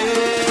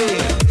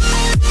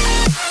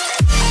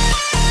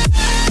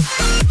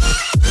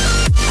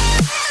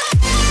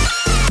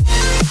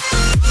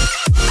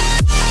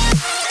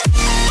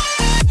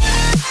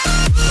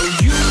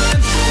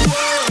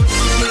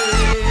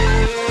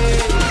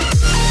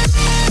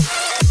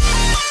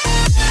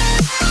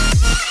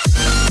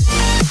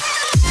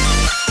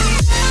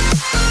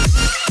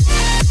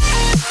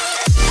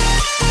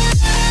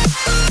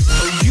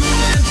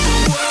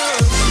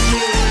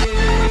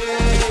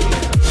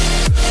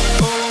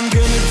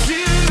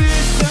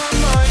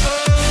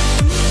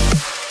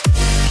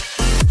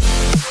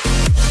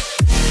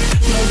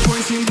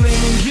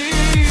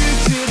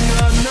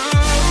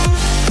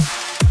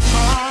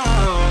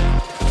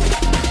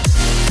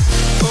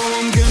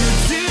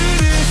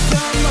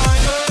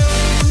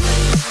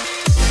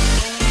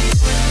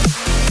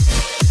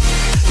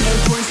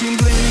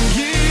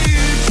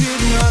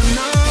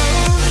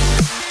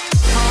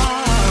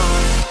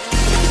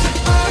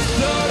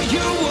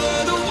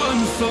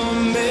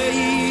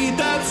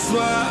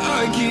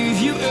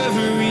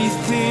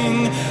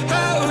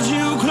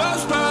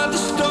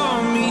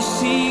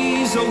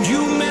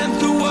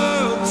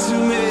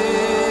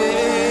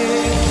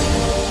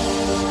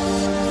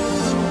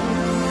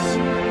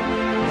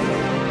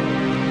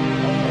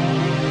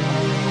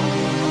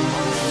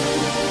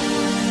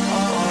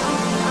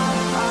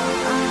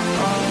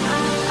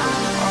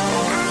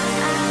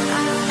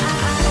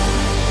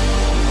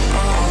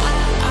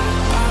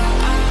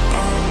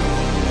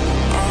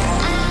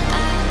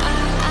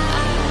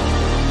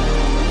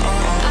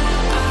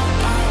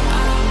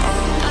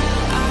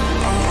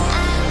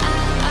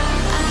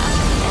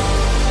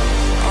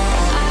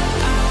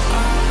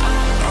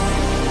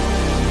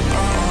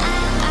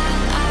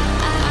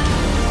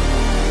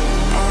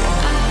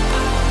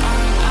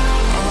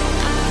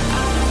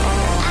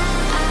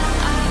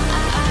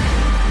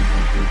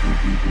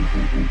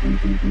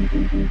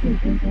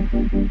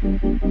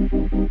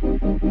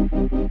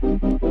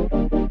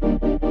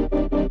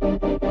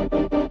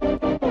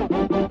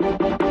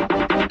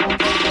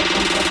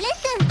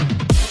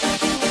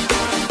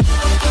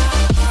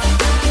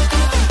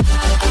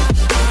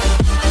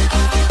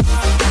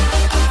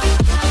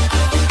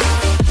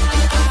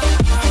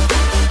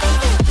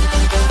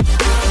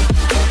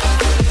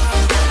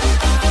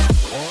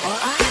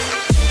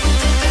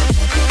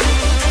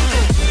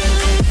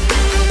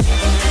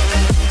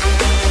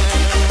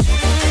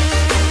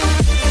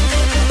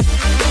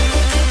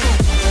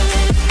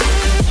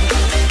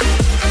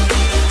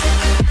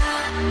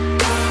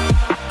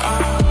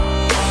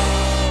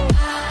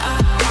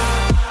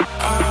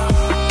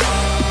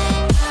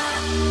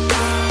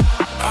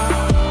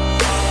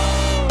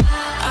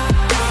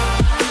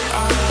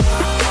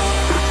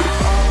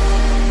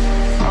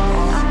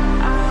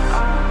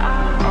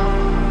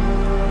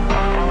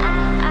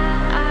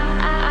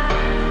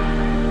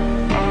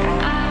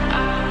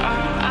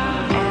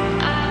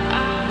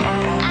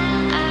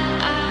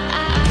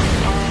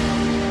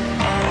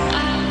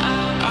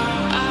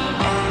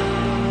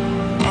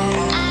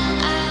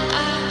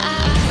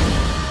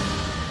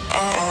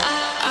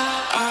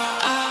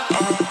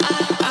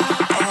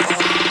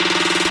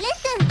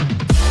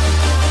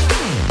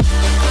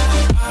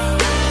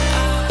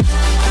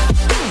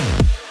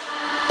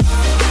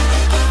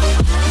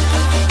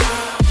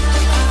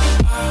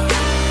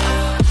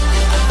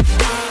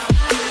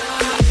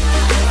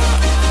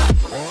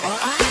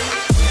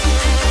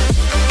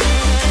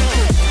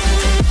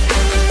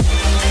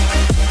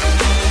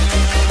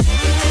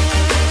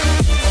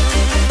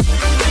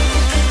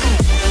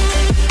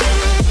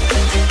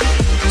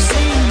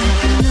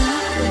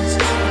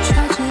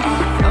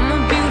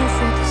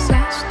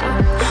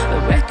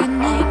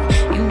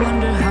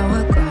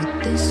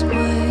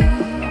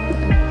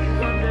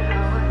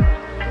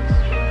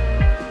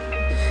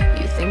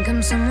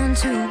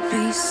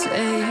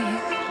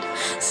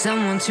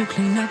 To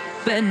clean up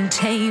and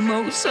tame.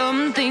 Oh,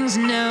 some things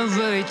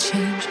never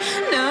change,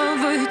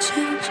 never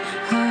change.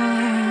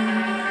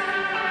 Oh.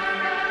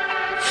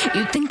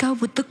 You think I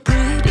would look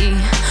pretty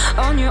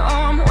on your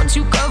arm once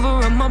you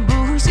cover up my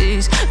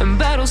bruises and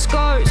battle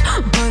scars,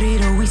 but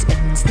it always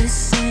ends the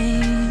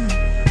same.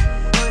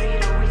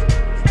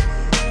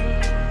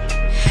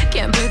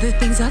 Can't bear the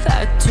things I've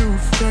had to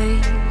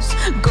face.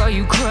 Got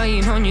you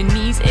crying on your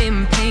knees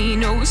in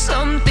pain. Oh,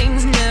 some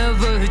things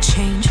never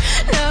change,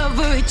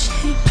 never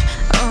change.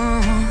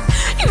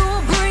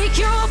 You'll break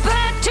your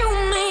back to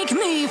make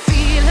me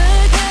feel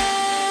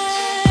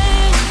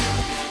again.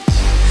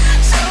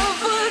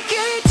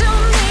 Suffocate to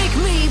make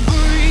me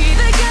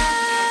breathe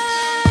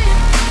again.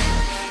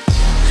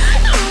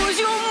 Lose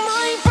your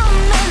mind from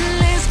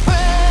endless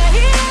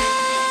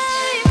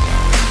pain.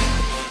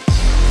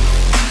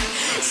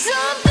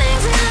 Some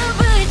things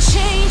never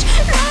change,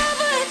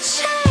 never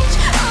change.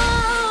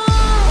 Oh.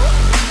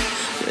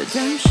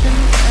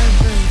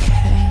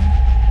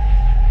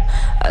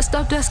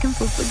 stopped asking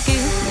for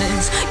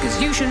forgiveness.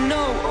 Cause you should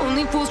know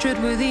only fools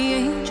tread where the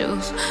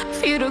angels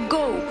fear to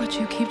go, but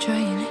you keep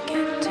trying to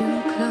get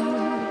too close.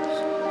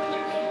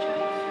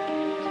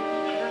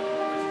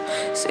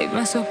 Save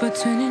myself by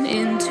turning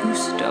into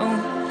stone.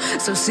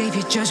 So save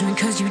your judgment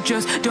cause you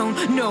just don't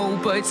know.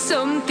 But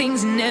some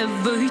things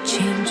never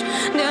change,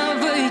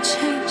 never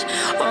change.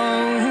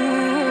 Oh,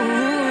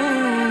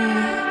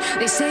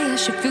 they say I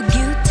should feel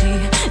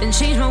guilty and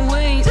change my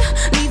ways,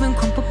 leaving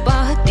crumpled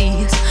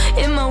bodies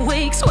in my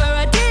wake. Swear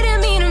I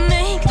didn't mean to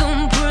make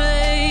them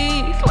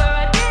break, swear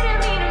I didn't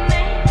mean to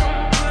make them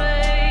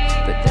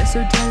break. But they're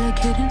so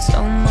delicate and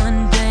so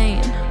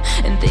mundane,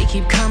 and they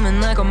keep coming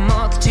like a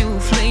moth to a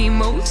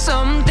flame. Oh,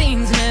 some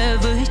things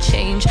never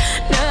change,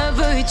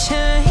 never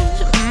change.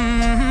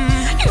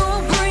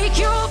 You'll break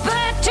your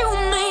back to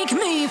make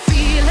me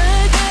feel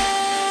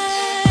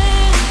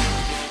again,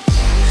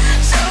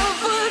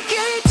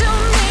 suffocate to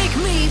make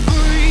me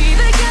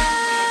breathe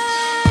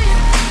again,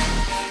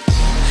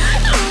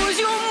 lose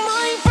your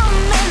mind from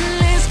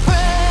endless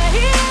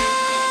pain.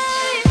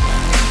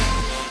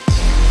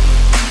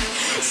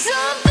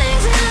 Some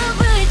things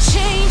never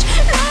change,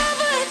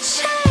 never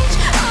change.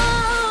 Oh,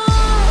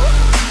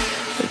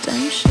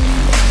 redemption.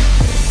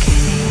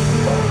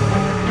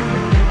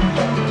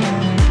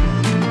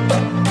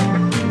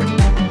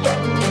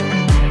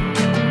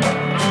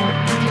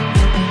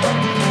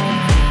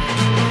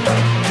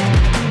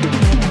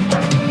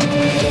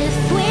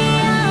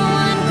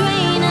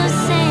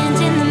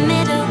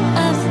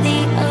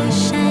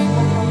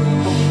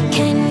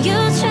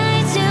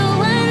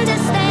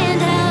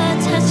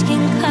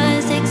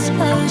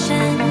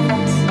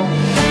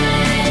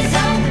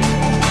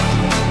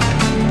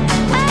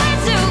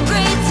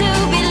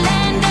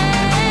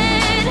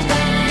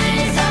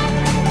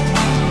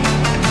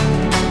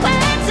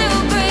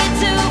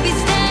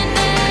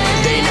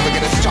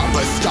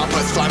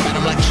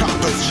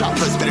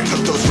 Choppers, better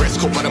took those risks.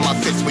 Cold blood in my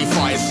fists, we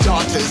fire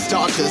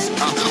starters.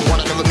 One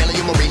out of a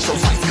million will reach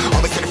those heights.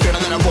 Always had a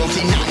feeling that I won't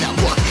deny that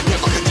work.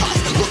 Never could ties.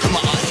 Look in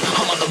my eyes,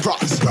 I'm on the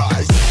rise.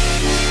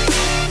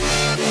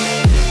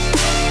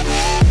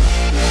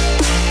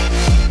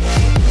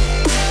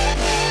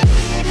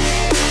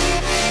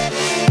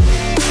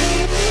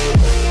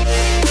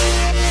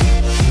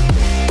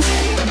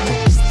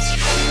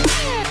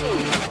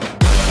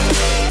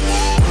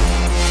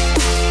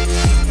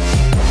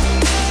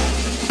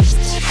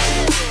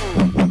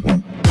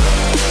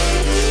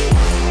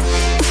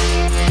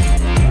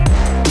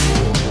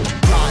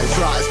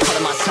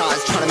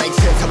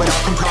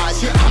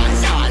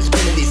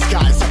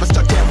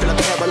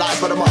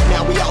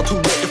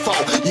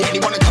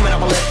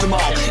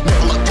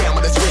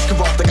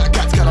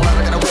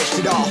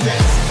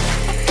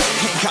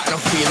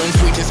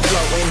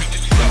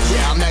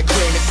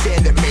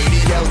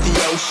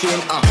 A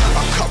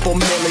couple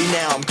milli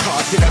now, I'm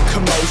causing a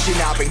commotion.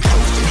 I've been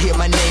coasting, hear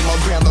my name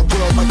around the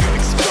world like an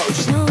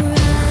explosion. So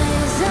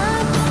rise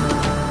up,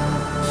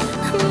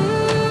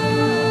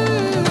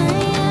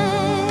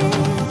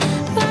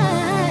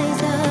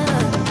 rise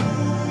up.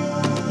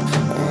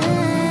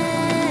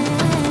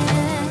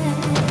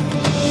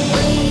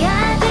 We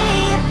are the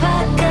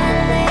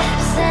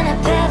apocalypse, and a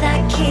pair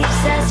that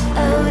keeps us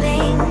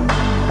floating.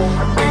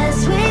 As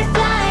we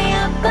fly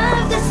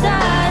above the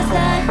stars,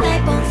 the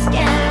night won't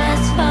scare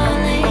us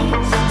falling.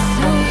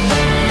 So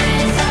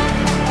rise up,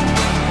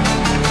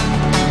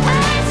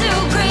 I'm too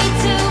great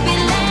to be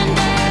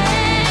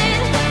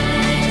landed.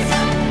 Rise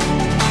up,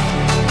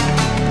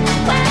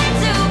 we're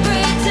too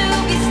great to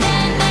be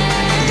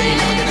standing. They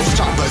never gonna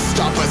stop us,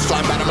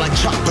 fly by them like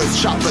choppers.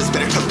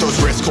 Better took those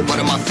risks. Cold blood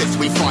in my fists,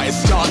 we fire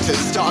starters.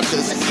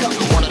 Let's go.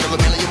 One out of a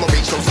million will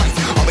reach those heights.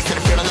 Always had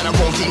a feeling that I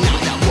won't deny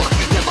that work.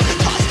 Never could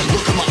ties.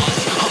 Look in my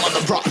eyes, I'm on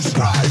the rise.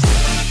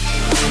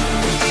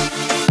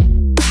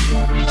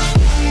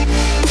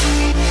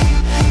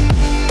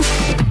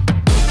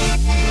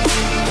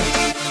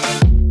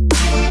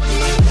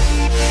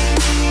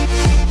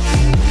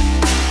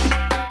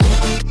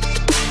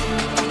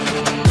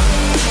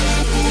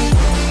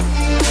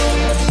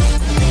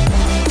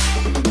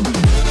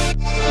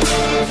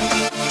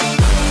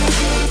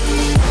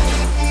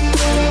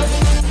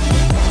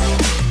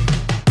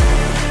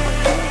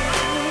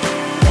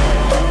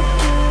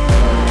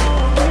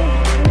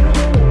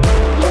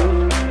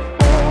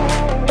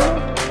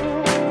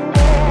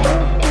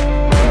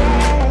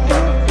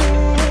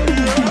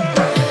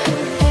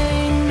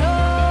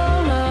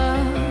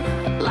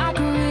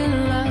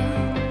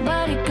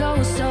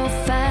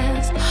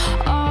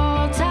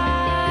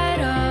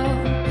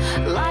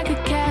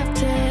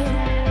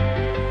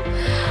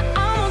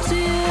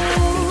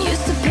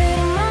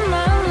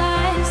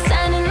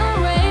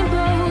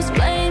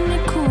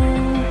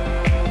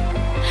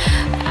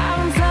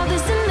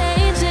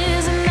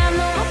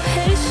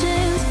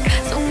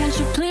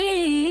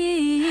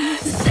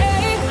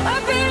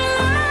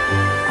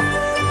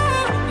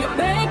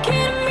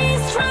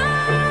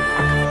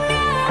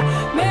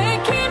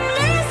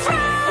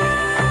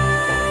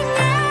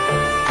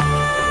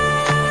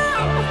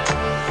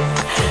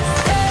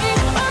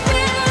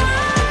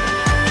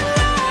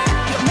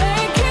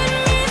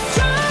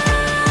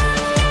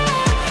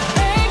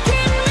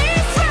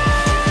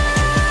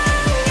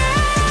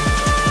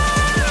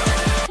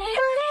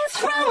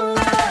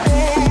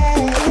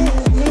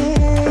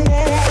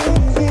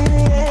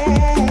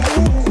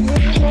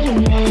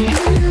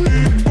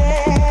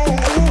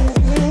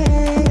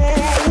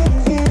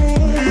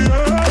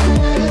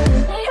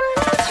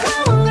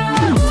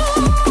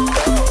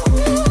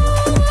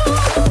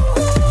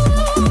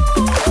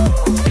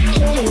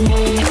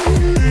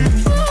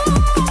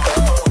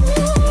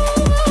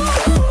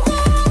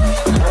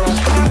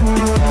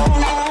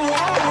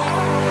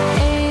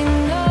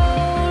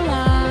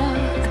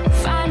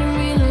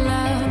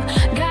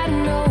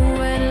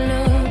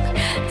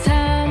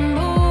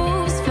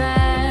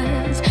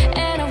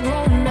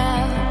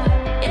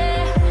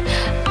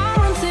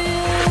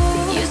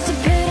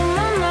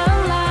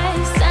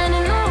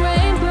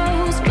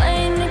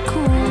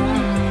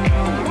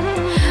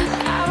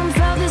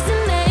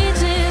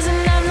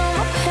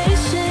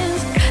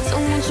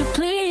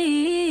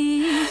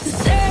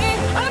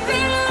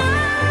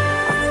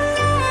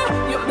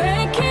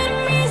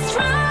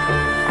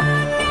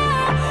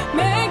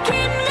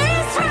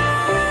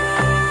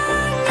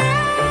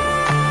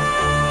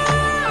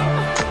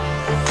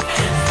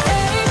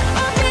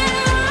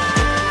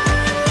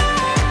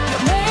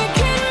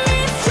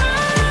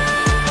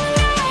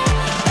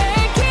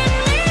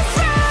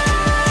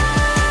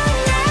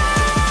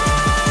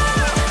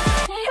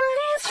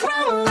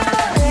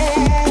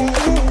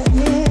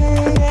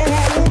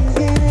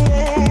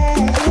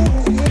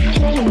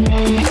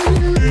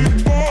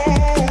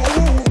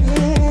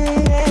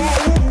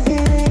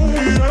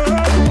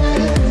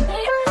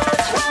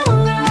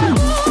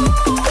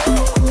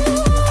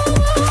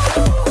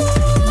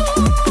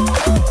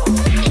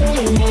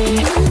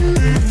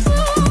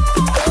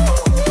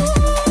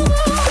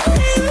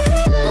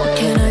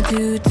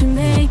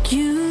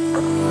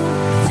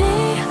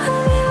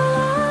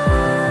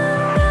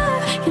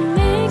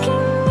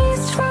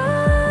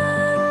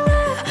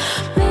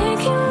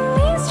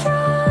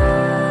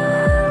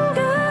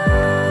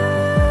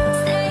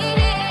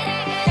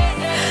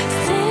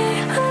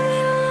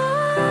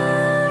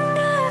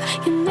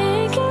 You're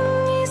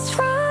making me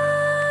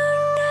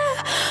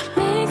stronger,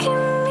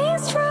 making me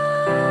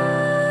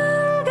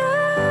stronger.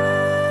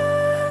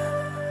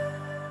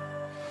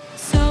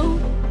 So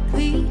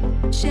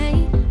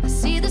cliche, I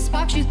see the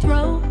sparks you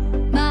throw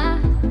my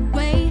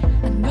way.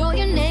 I know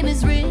your name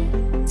is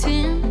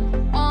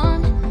written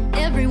on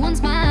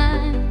everyone's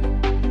mind.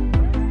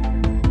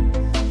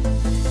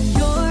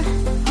 Your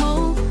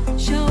whole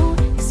show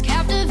is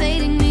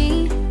captivating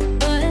me,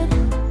 but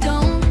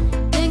don't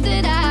think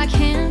that I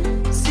can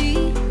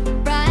see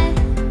right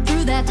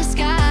through that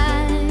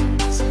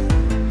disguise.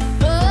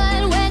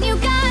 But when you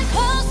got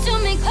close to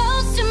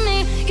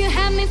me, you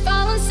had me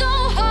falling so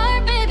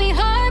hard, baby,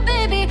 hard,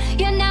 baby.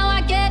 Yeah, now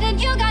I get it.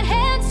 You got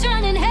heads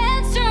turning,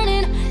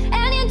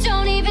 and you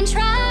don't even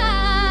try.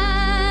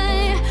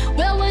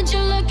 Well, would you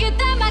look at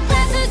that? My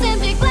glass is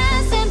empty,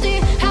 glass empty.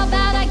 How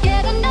about I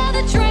get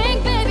another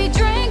drink, baby,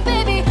 drink,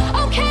 baby?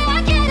 Okay,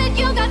 I get it.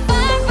 You got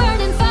fire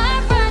burning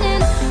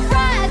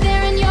right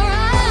there in your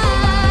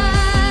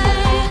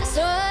eyes.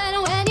 So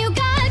when you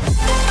got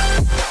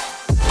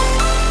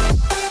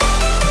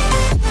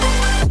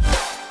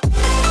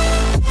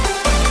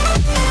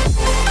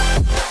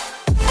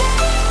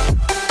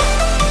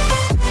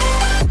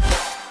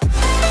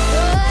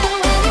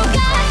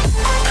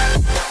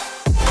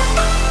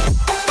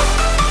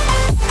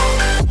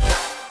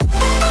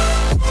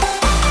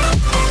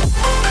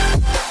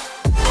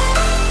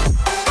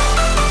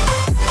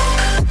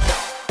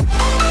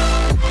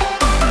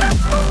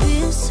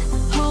this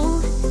whole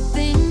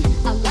thing,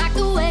 I like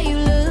the way you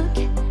look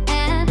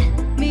at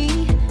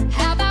me.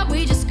 How about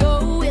we just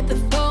go with the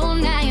flow?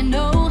 Now you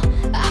know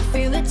I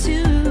feel it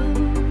too.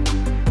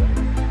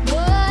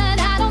 But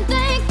I don't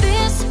think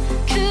this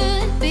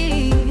could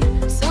be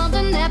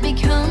something that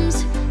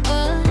becomes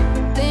a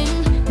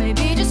thing.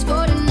 Maybe just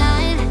for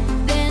tonight,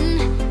 then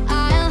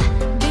I'll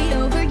be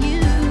over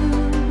you.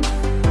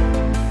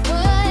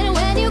 But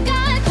when you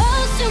got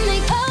close to me,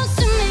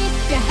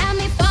 you had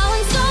me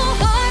falling so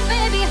hard,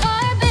 baby,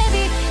 hard,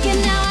 baby. Yeah,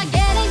 now I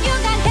get it. You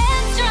got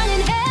heads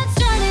turning,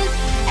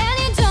 and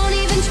you don't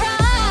even try.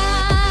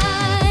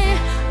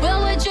 Well,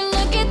 would you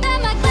look at that?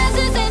 My glass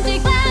is empty,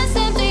 glass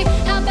empty.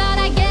 How about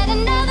I get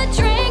another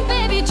drink,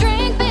 baby,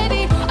 drink,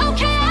 baby?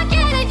 Okay, I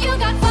get it. You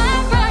got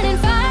fire burning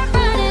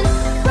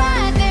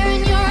right there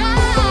in your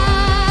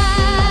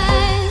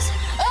eyes.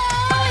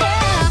 Oh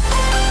yeah.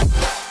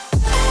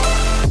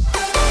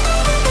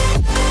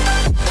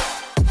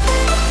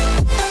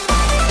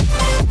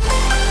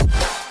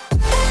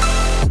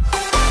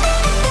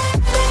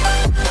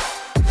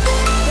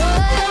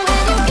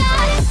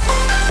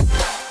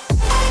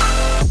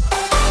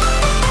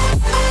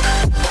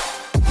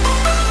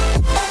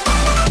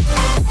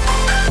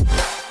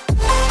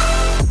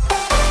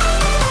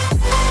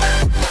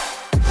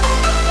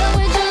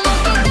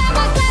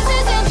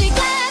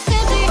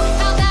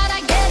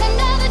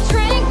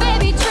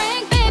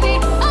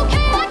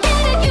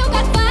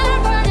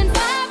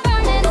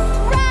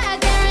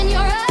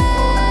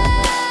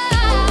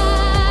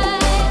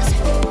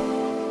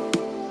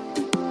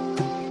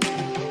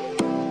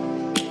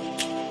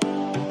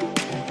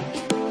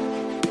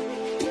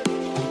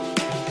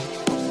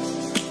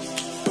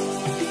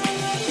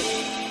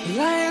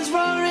 Lions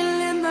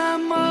roaring in the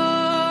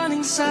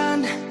morning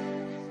sun,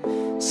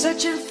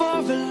 searching for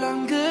a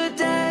longer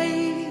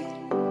day.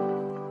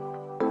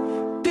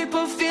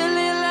 People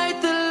feeling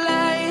like the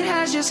light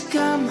has just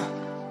come.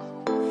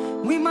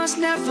 We must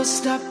never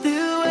stop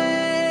the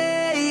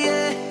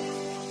way.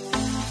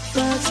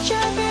 Birds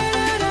jumping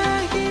and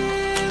I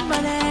hear my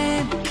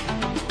name,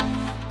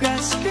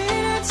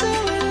 grasping into a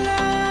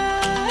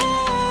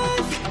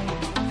life.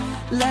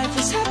 Life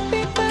is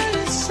happy but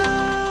it's so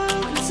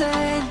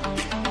insane.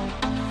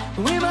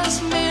 We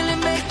must merely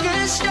make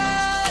a start.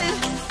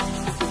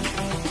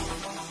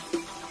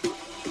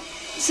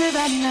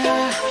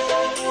 Savannah,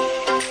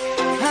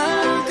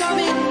 I'm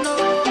coming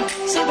home.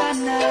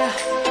 Savannah,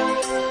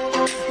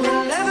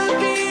 we'll never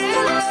be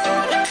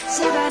alone.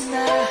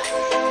 Savannah,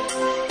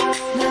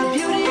 the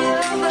beauty of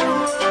the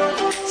world.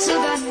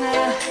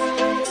 Savannah,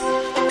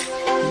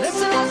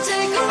 let's all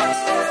take a walk.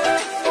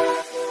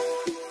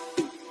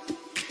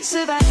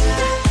 Savannah.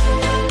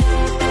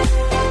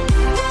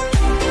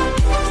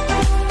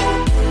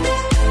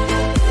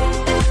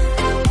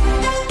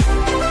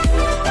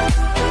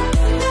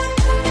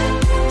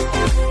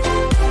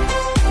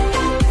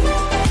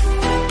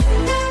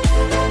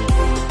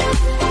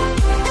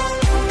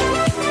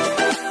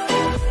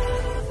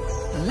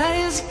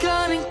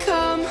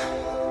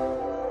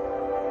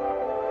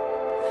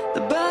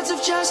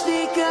 Have just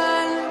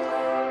begun.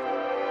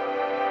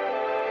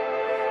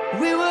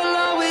 We will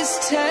always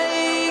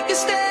take a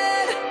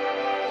stand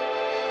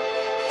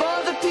for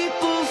the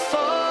people,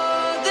 for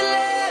the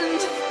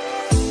land.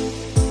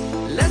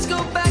 Let's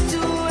go back to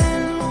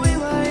when we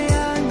were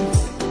young.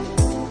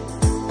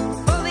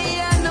 For the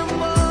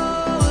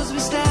animals we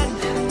stand.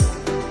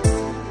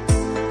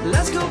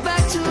 Let's go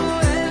back to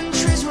when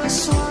trees were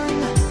swung.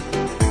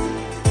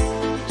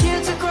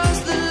 Kids across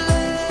the land.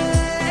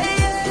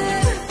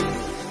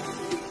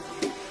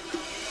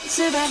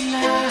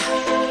 Savannah,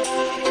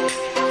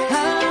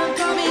 I'm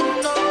coming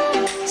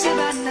home,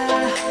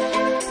 Savannah.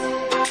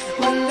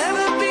 We'll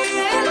never be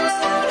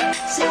alone,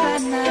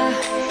 Savannah.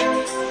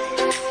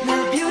 The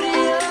beauty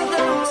of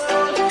the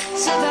world,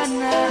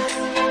 Savannah.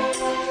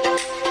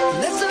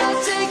 Let's all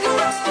take a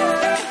ride,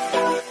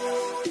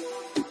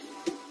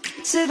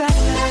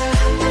 Savannah.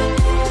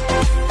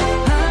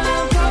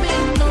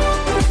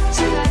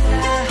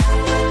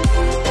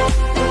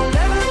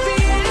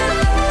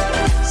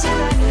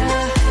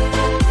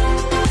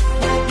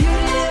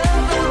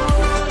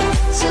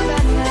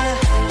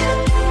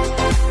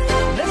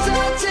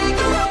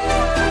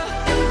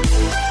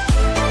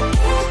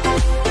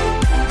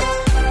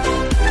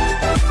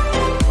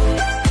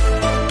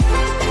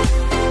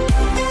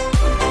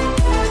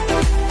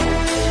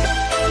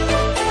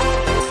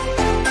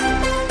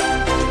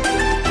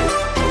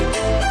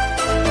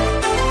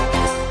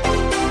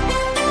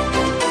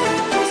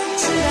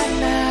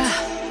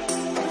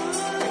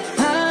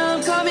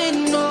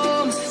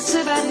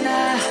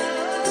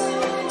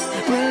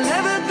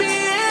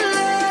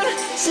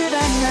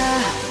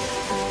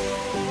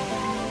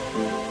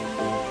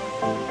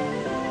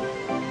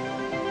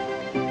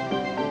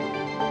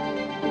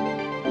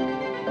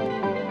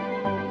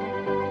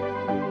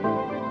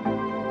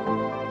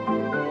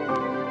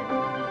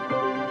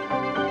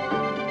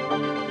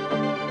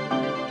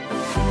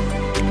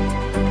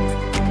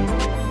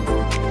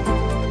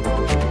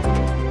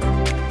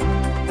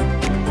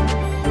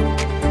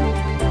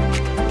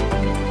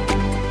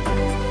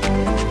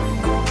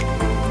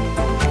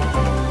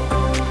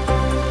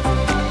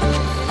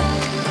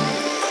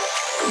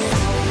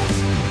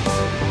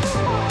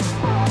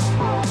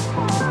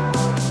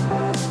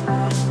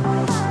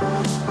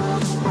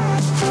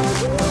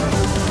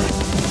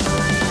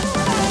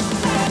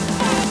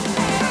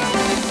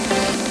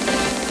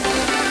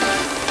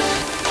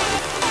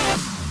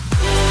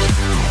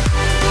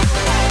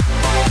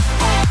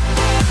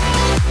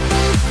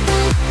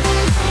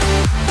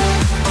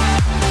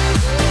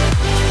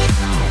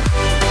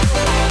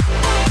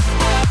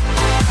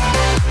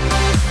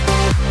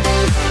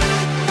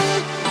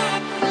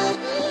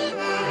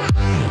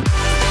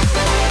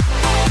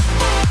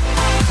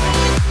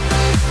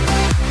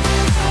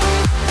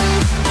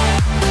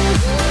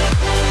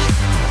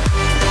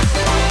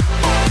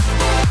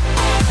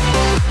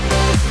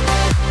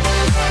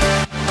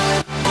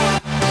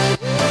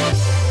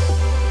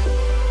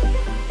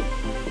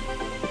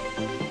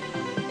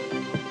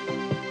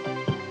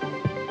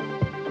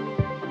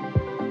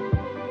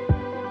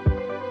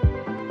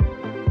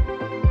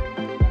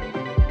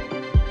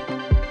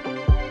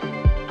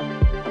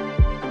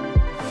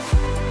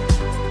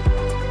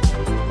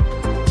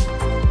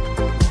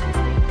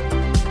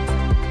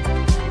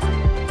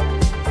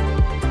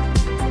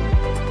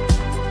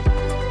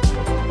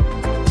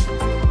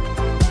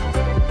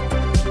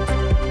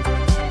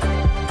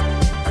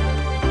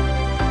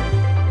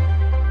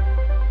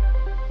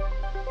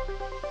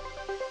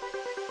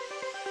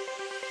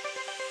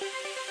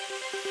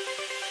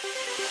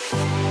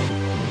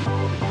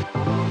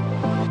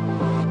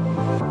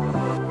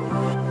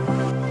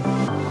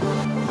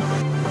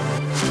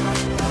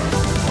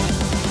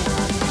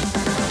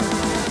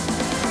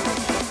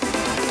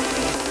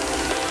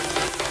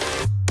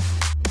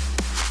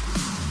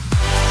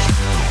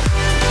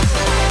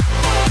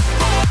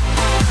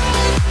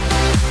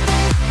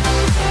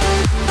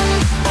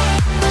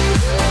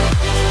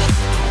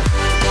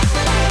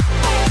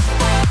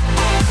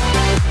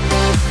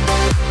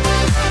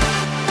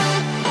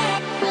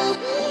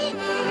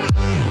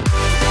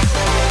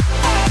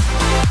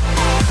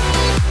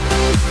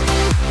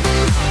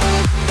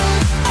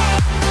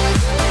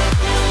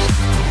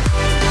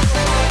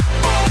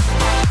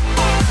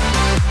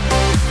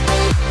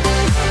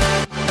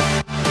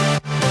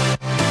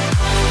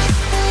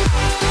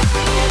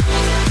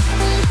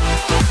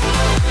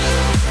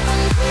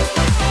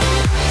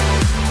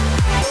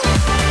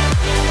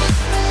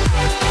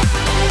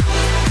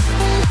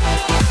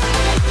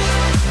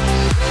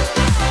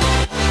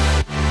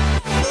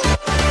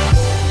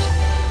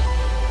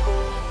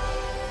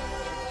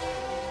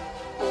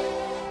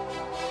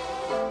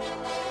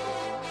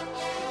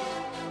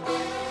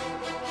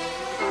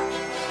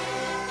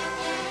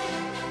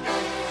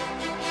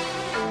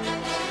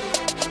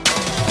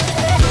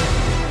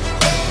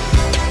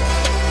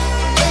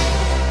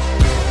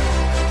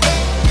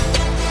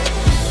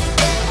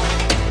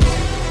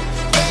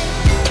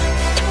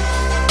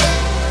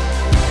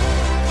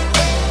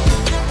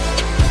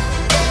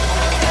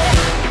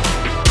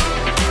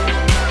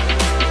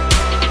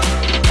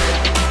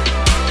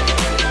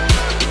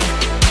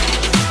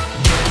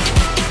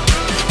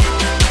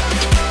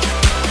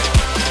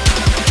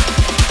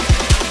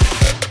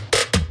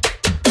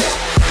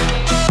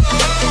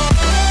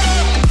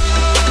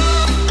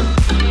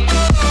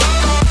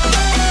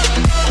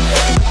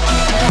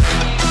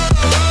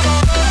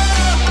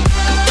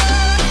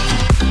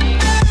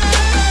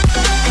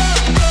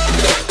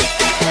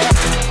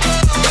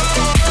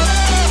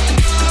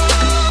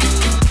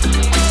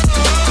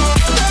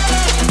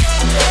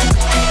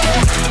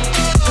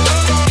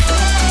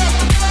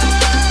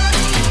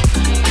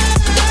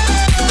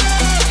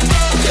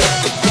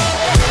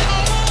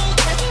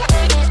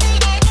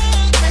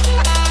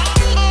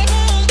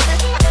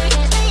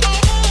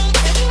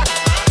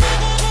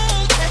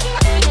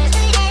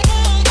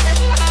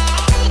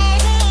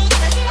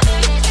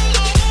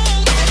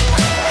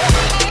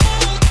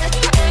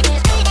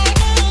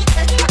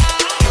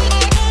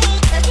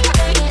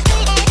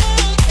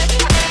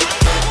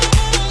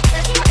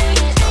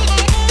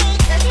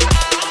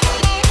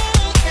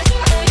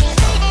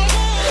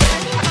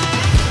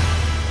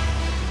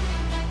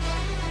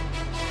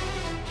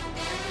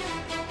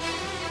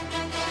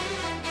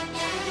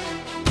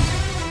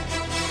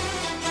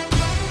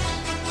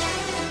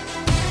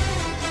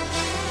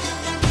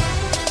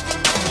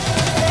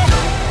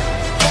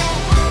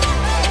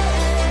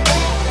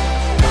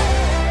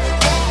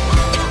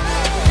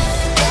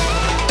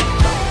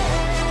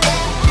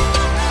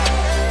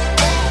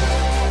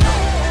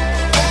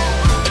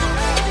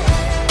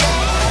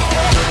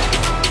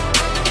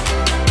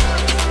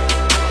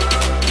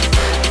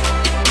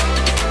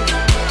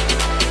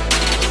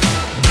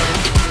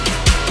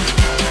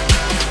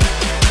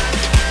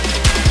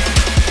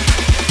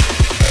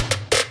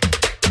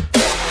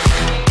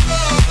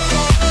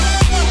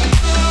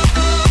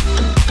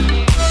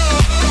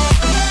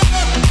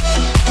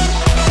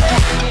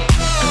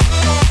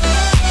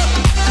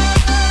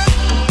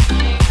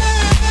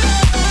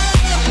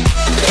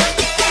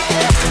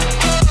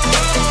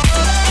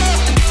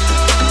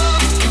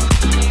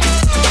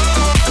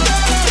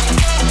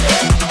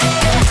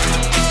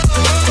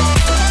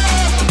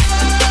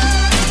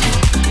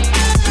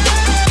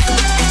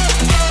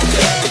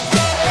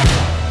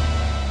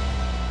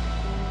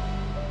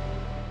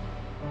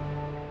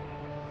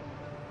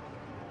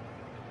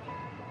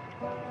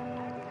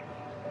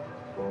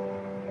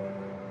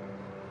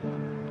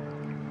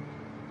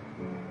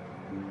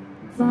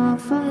 our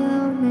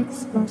fire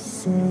makes the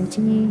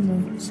city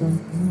look so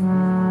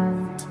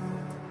bright.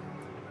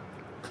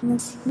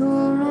 Close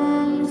your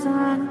eyes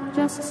and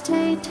just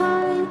stay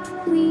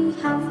tight. We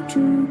have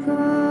to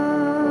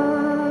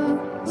go.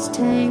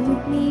 Stay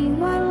with me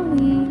while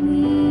we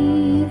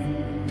leave.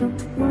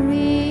 Don't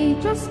worry,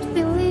 just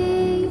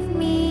believe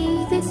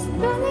me. This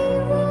journey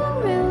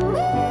will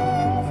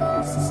relieve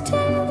us.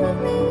 Stay with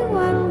me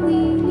while we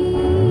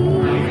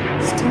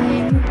leave.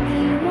 Stay with me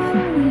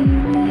while we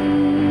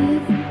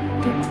leave.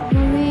 Don't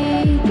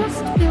worry,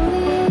 just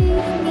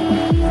believe me.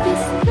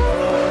 This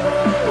journey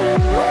will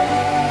relieve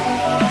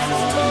us.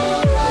 Stay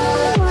with me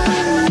while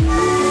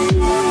we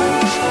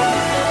leave.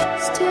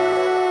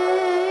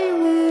 Stay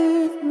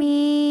with me.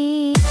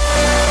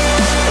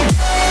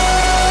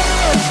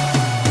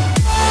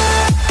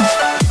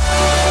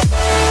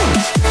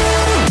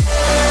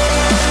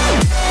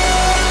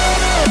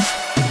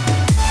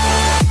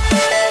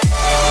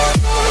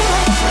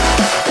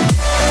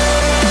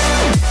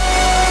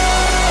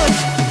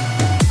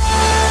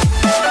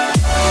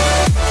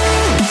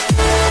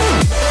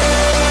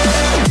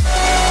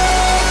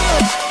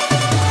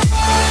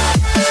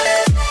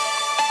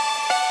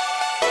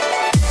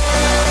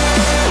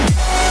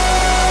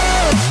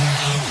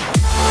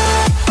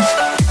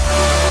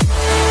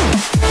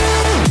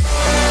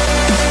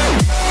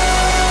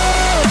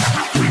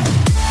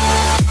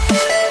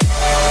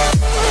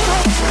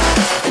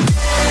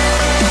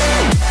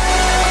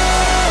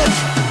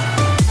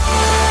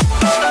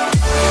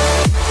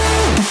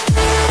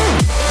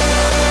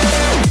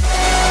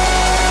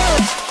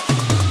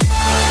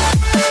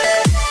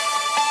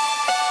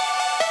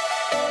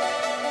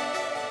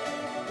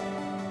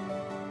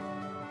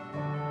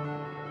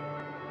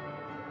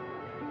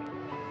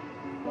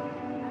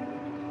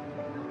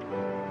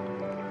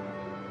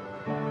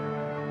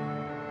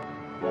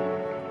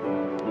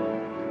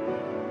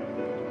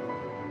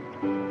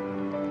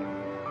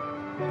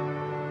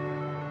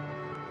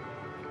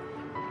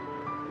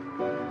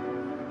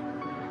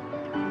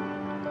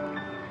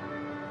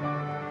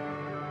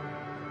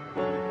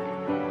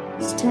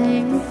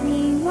 Stay with me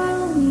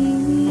while we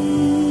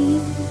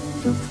leave.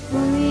 Don't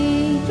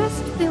worry,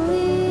 just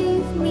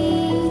believe me.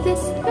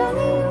 This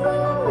journey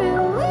will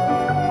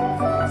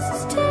relieve us.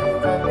 Stay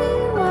with me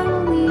while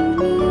we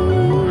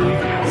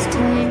leave.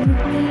 Stay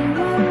with me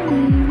while we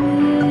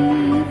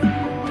leave.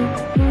 Don't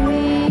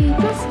worry,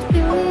 just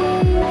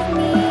believe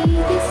me.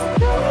 This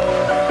journey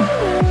will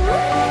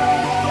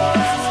relieve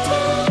us.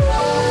 Stay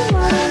with me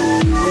while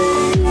we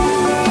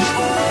leave.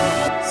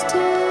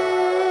 Stay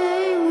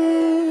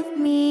with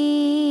me.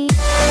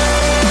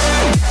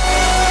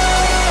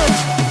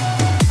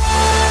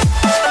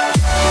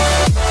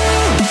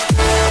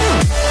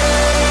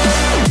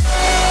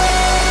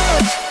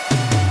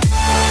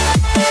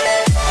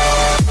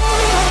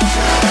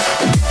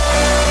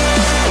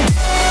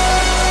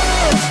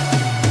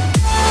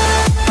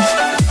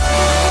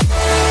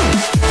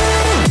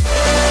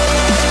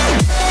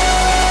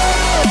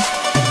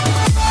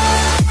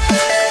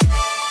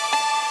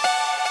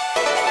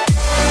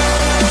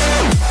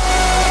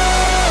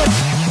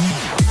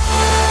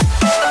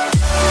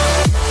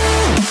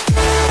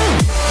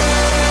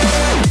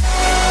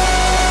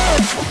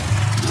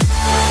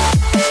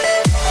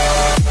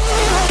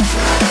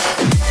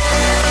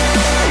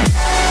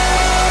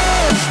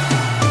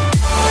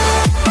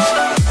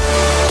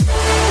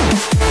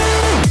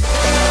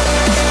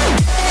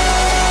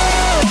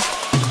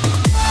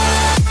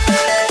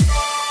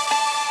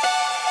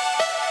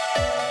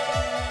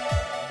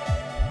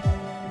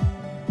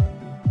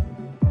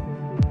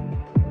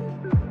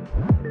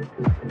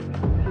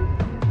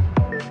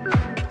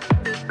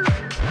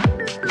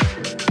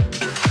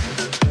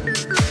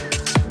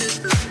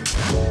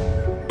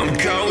 I'm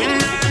going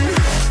in.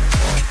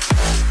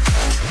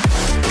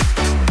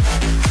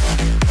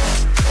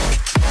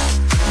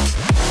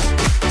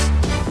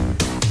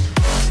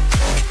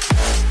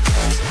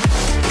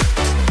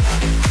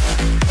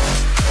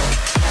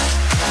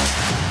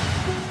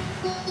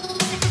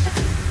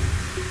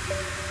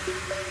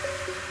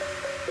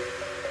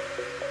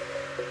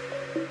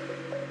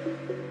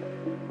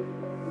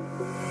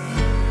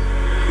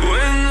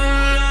 When the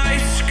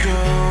lights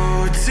go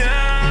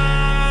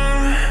down,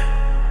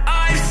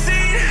 I've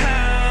seen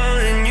hell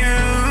in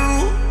you,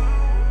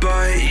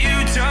 but you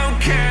don't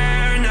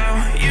care, no,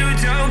 you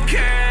don't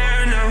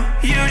care, no.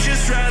 You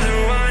just rather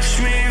watch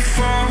me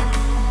fall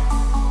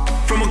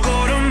from a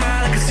golden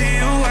mile. I can see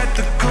you at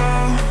the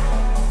call.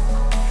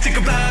 Think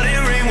about it,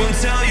 ring won't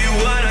tell you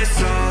what I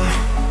saw.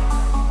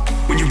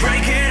 When you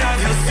break it off,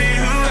 you'll see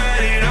who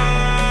had it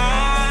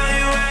all.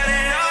 You had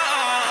it all.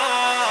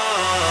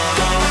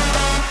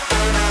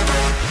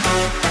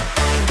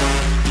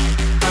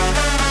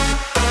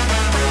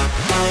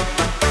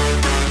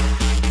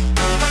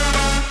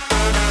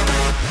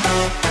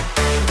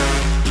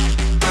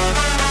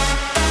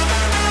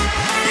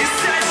 You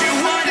said you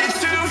wanted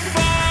to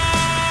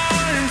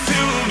fall into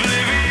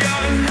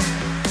oblivion.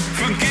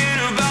 Forget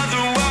about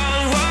the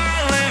world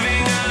we're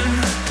living in.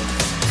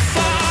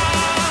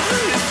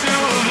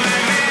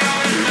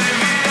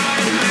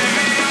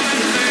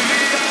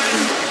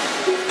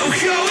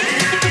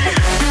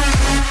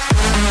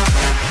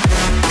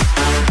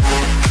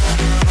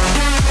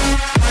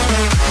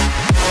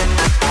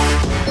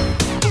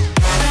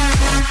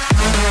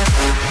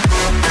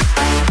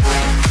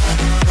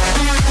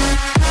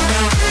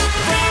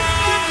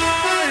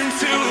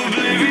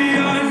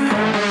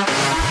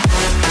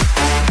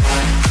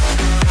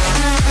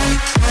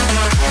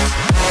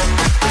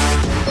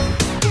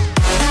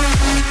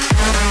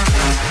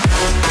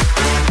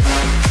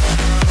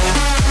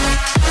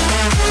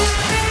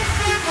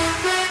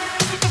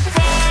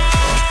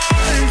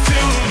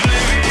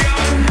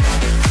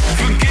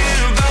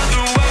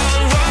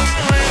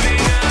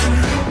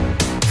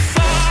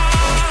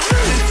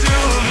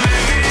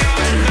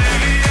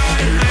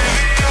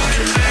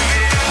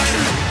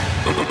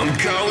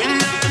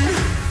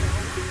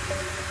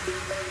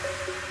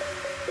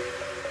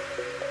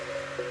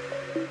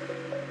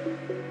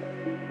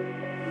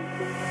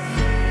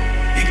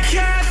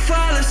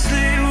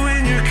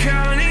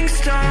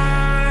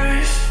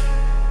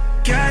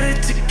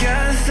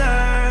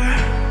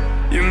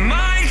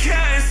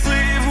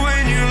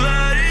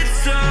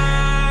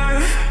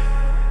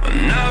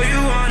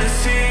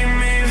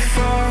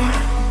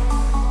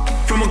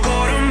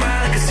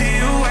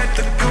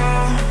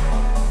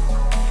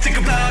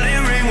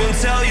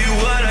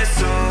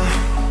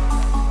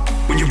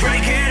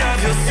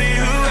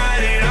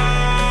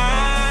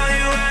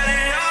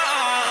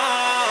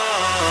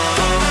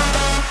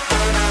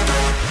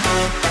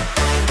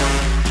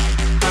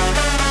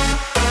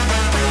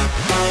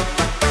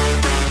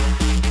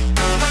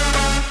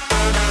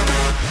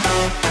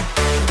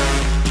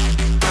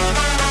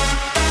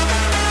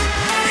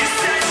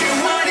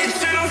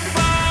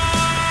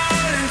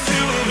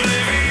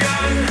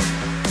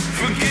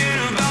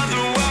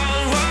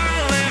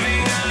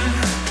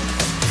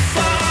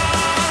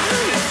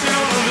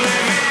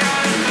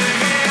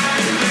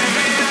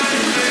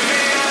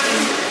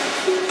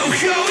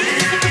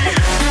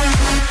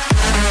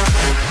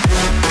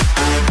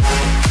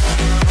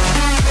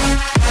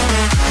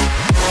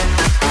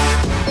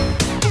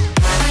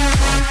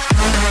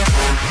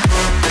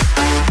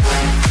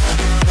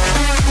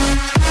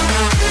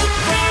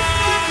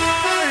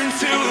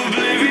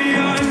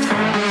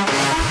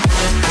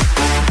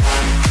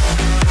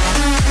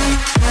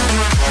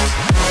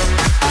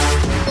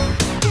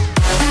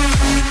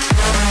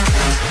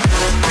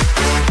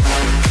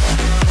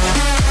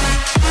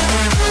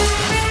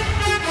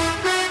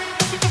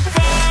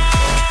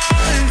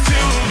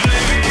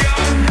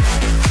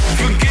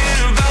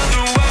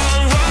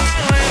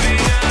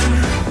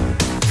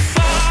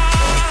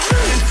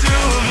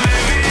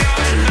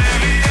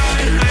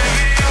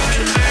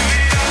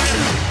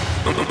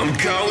 I'm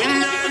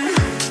going on.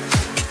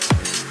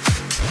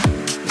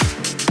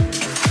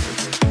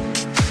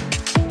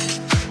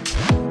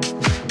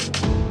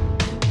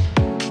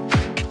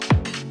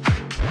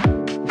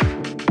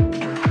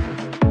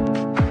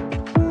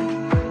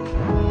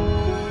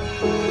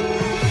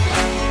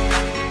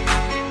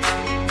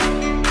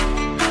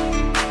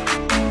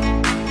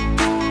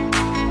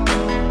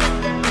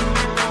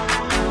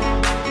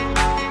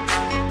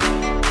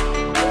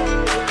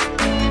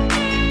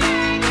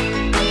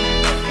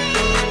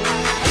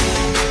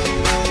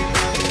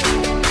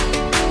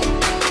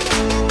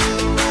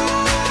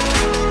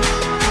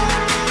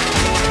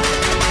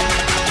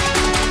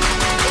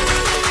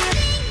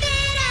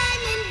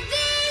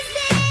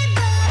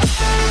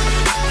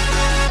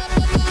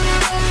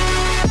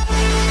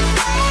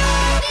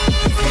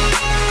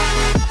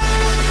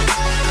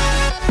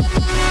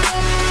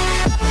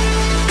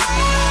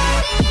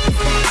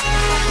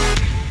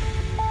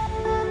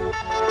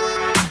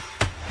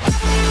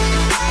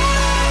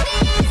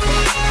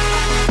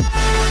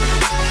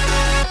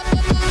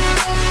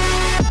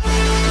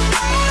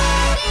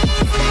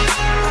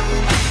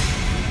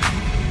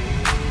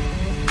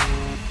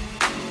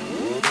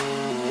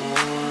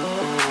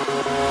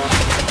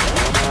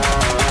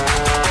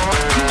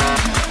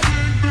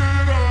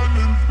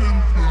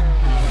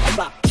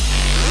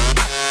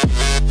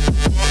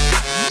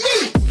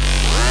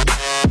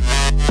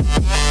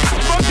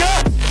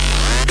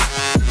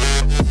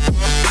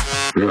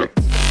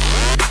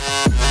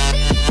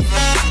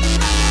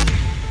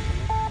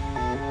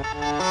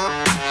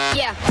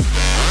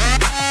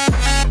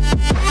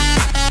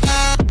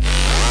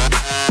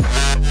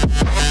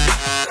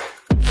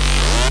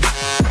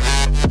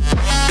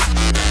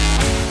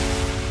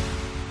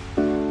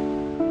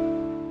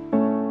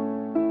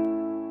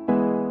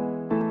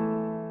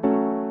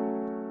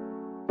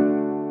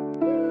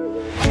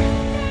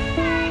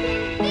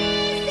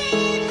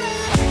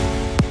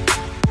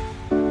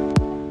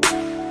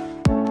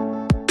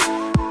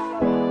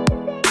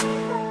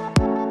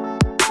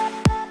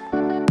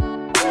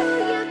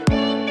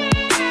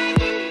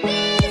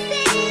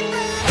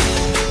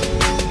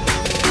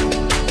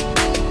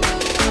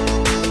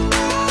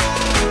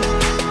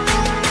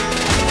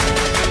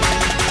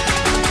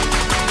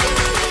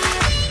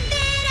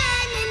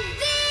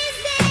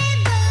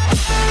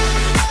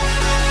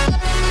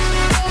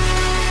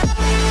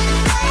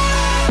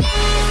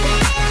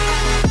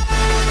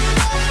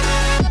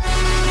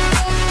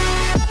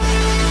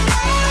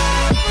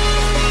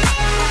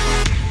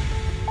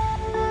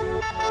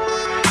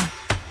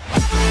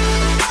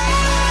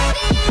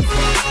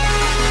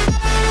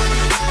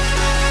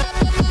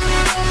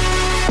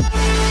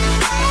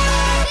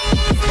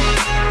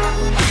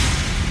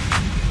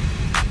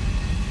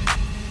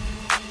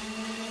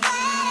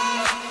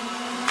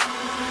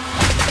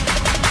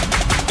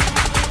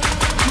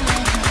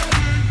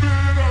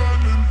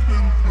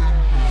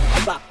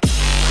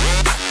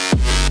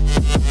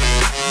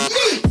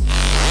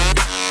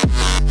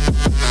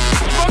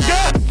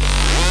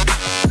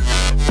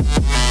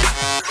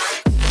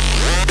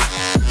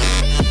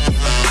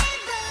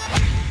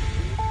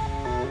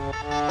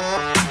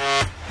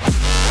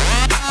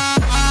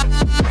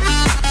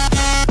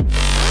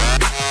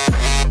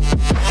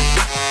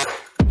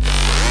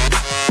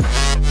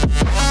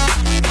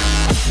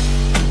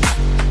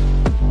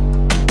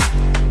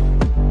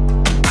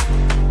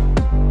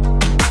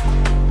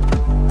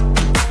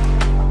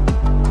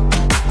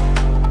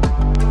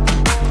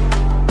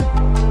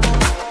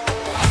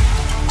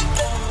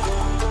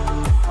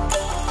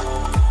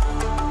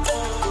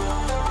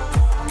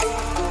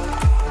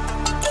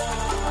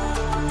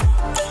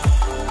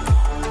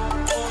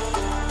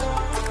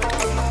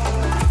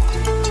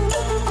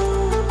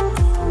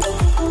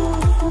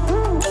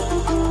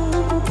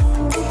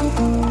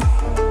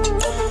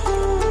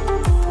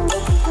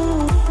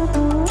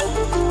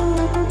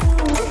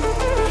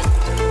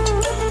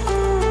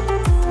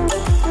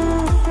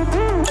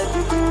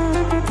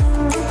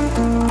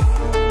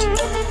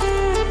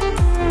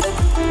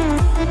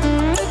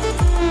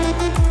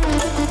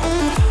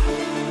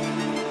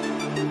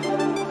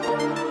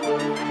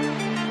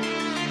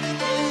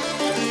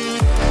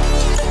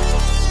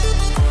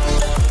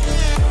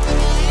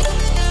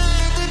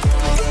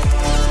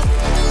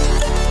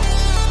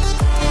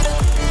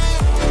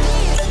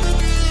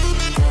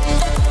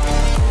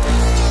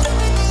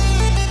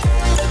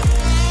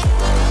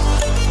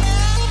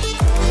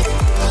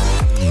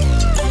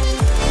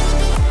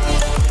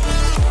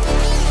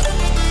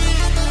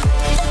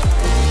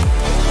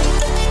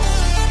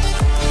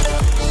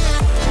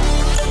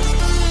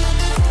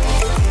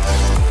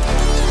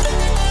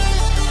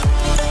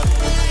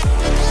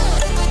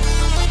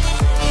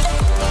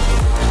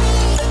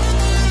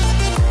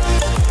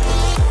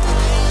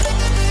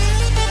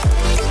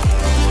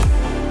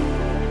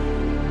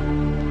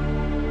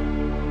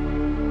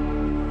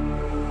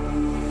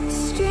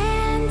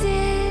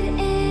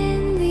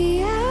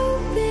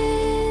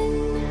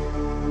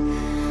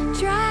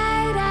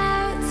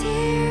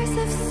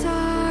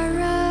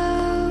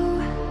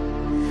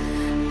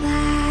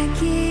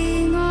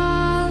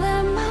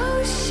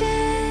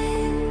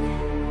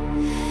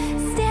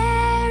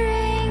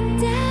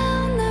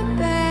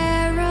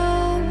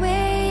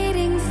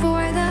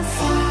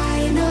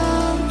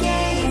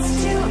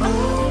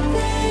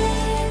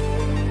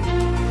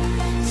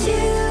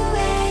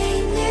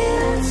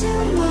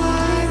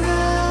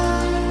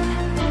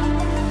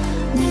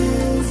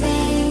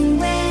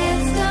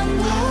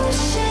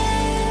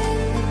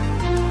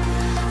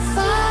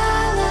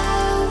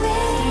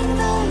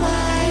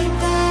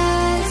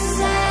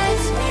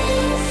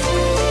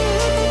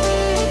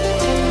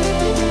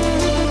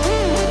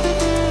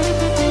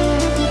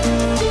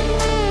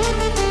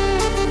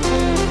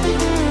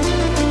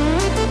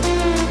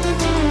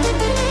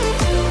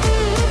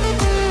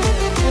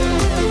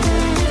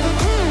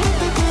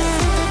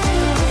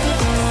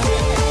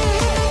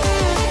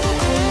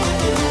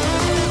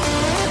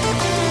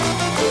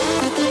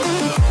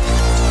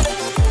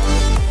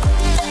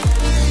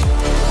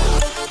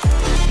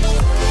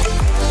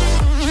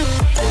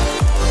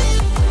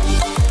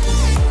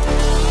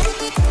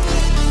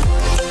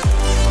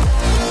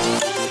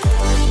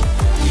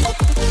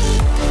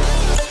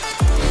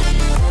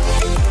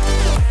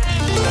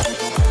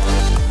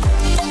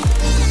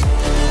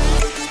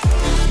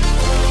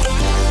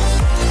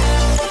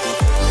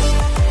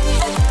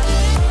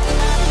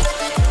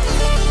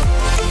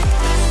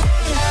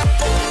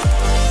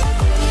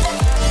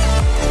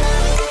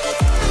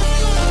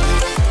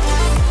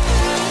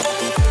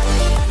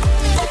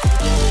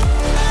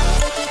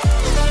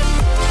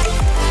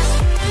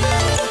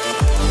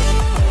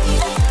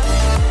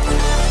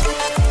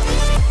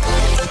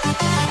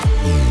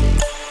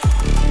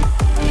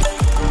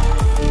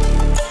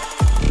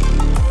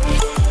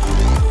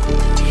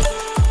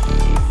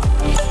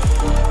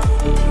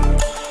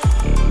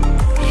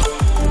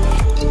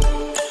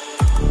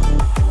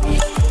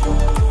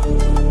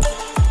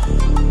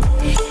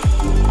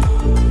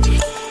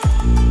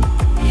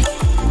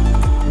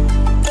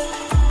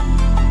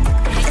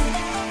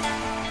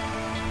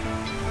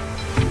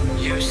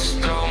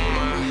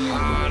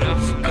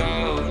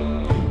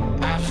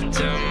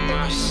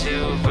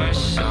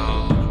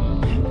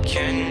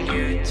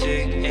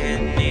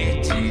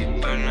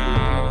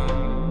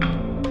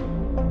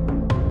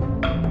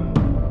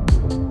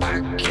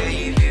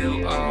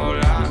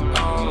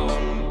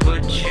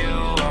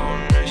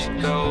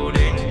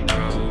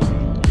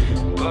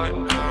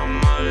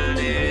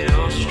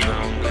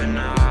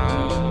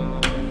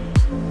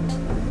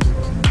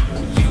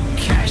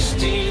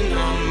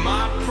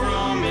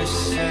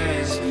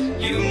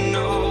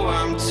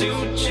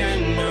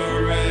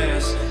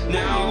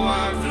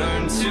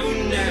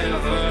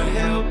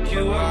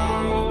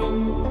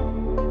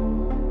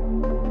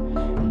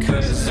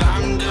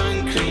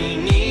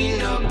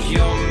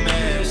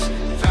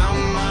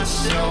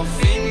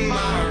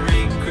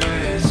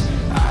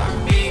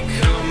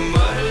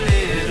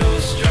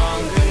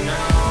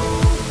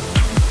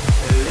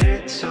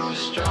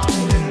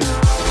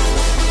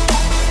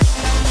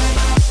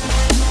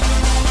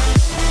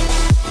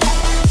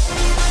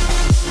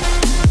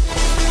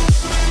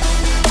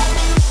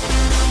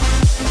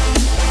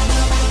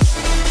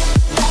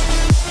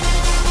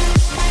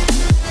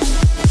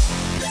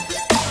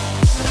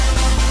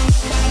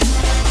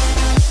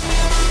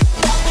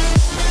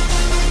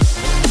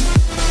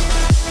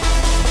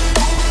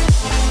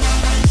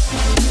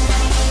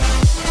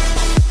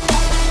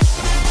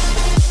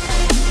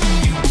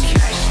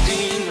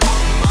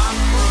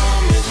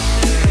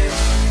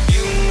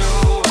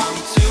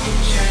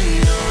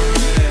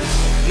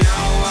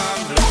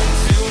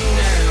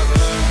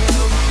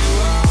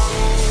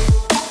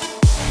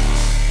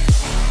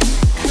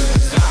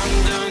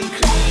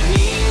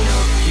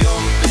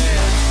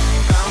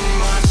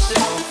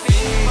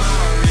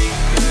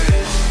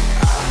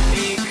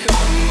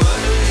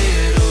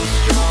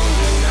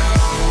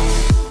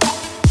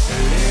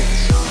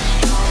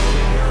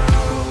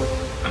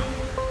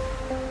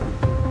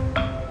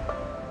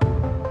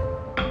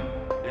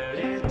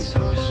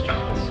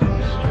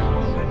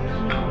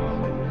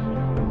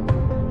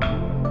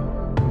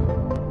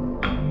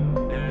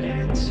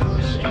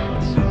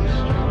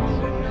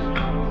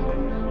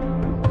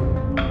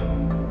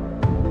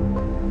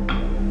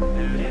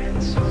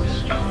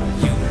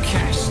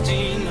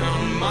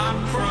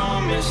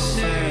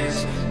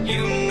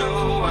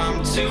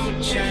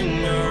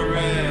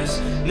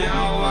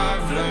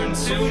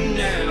 vowed to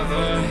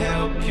never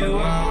help you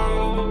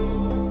out,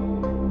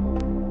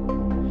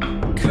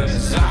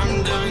 'cause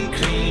I'm done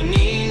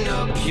cleaning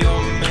up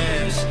your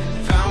mess.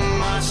 Found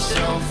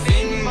myself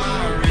in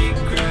my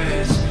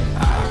regrets.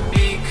 I've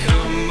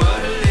become a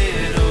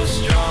little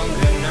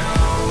stronger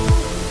now,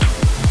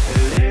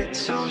 a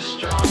little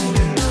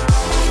stronger now.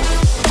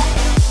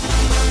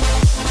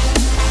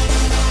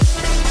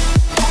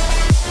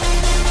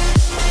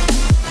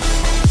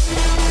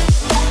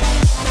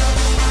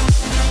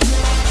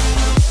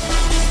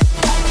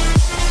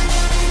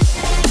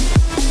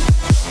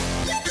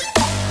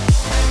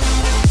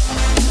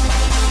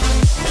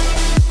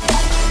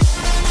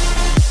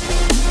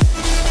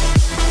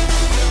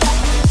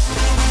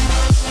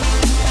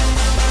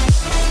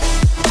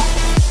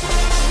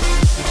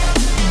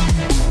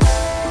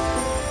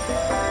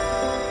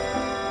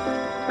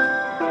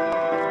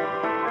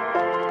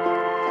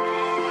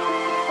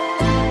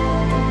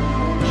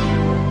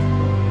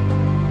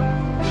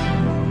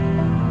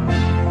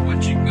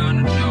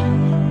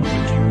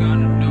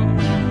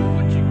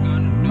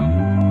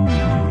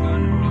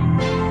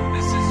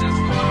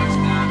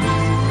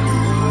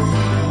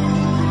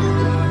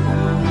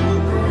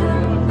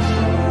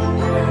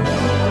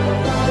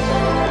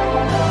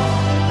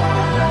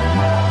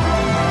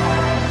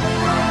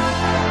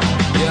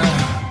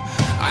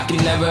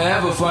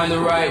 Find the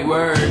right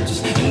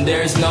words, and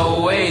there's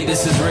no way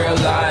this is real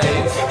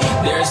life.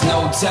 There's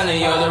no telling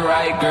you're the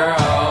right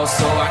girl,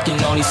 so I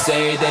can only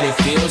say that it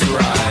feels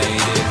right.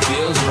 It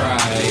feels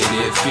right,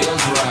 it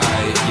feels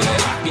right.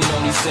 Yeah, I can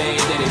only say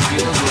that it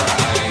feels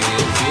right.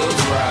 It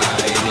feels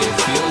right, it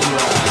feels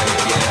right.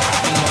 Yeah, I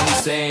can only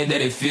say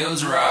that it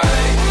feels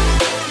right.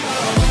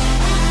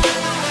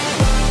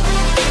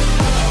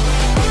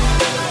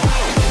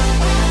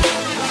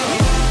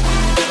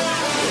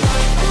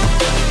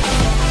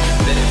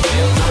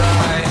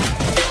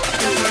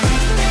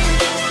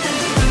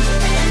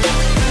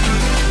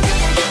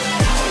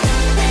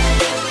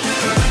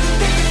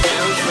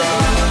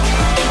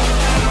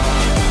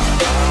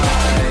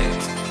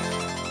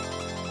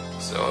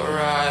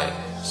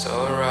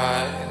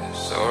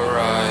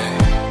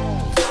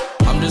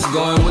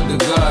 Going with the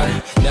gut,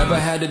 never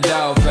had a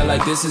doubt, felt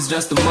like this is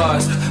just a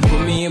must.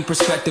 Put me in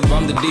perspective,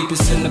 I'm the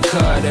deepest in the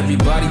cut.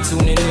 Everybody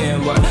tuning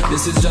in, but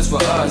this is just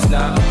for us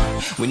now.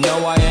 We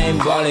know I ain't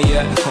ballin'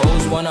 yet,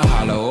 hoes wanna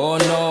holler, oh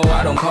no,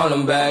 I don't call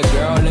them back.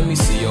 Girl, let me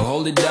see you,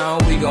 hold it down,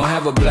 we gon'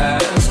 have a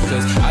blast.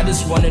 Cause I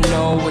just wanna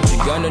know what you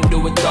gonna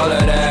do with all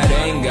of that.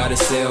 Ain't gotta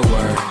say a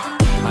word,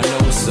 I know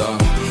what's up.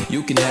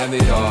 You can have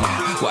it all,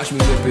 watch me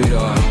rip it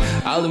off.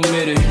 I'll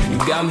admit it, you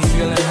got me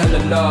feeling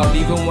hella loved.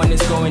 Even when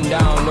it's going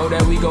down, know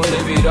that we gon'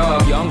 live it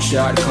up. Young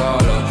shot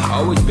caller,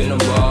 always been a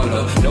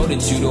baller. Know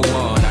that you the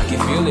one, I can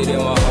feel it in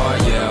my heart.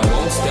 Yeah, I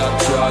won't stop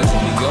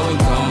charging me, go and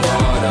come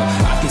harder.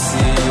 I can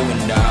see you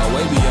and I,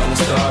 way beyond the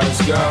stars,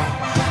 girl.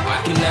 I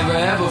can never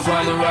ever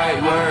find the right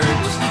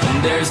words, and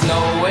there's no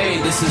way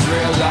this is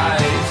real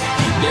life.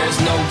 There's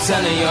no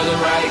telling you're the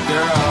right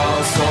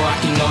girl, so I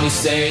can only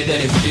say that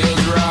it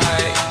feels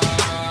right.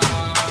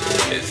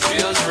 It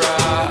feels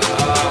right,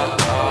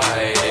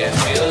 it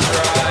feels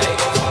right,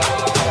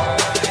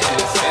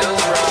 it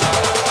feels right.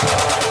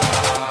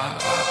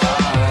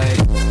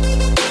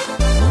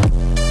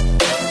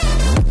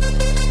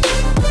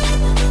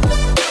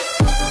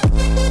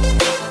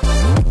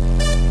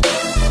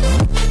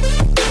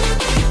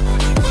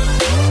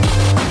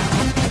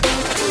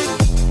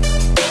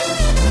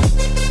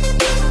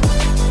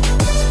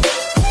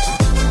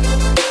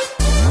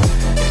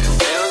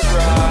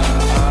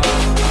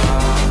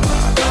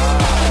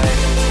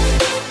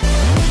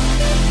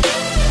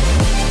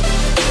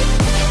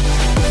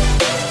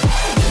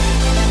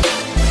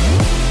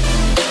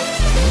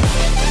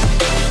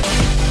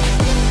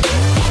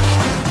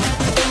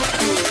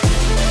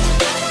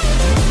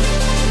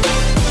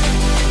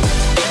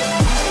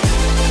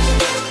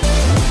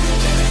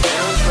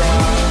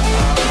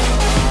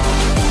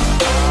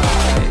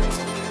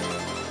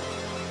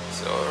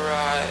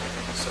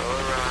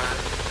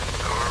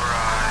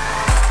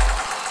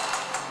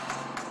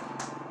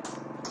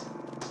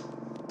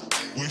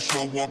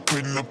 up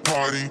in the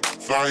party,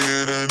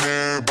 flyer than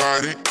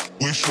everybody.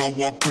 We show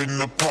up in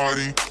the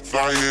party,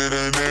 flyer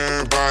than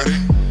everybody.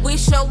 We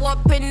show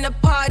up in the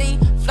party,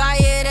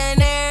 flyer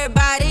than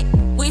everybody.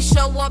 We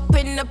show up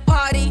in the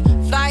party,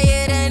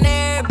 flyer than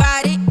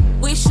everybody.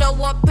 We show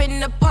up in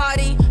the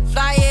party,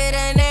 flyer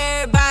than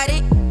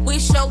everybody. We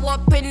show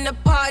up in the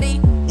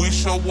party. We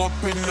show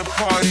up in the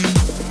party.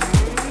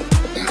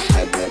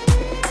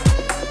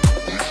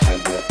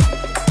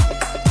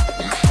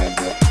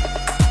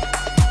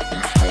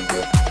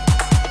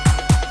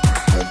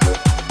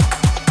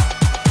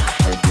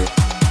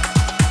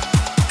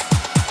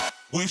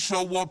 We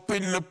show up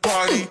in the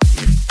party.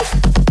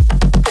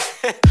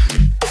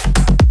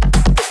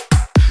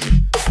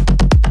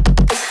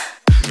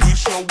 We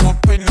show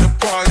up in the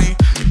party.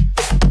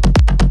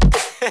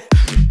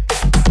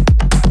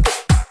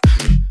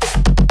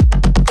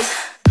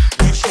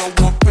 We show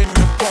up in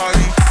the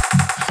party.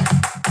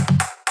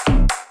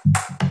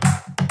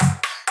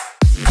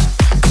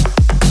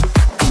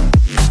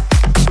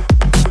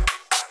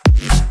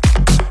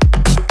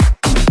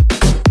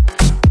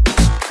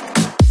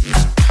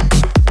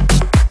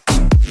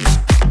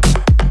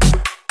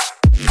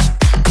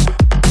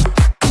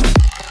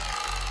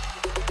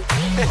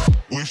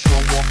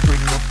 up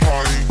in the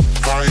party,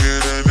 flyer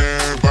than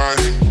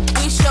everybody.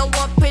 We show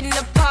up in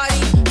the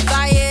party,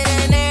 flyer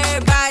than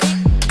everybody.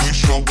 We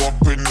show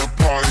up in the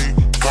party,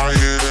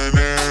 flyer than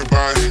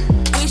everybody.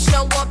 We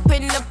show up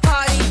in the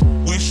party.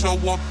 We show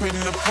up in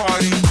the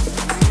party.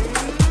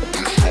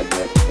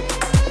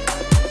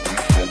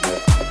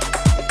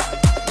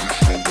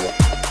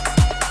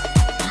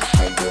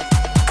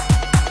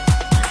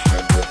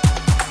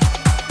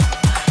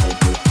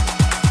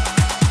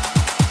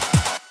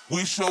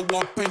 We show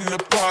up in the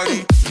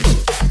party.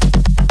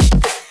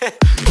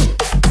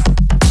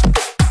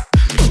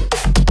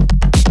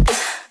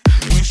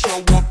 We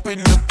show up in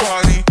the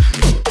party.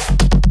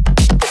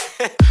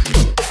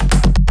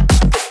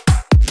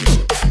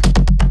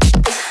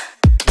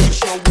 We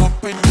show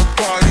up in the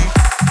party.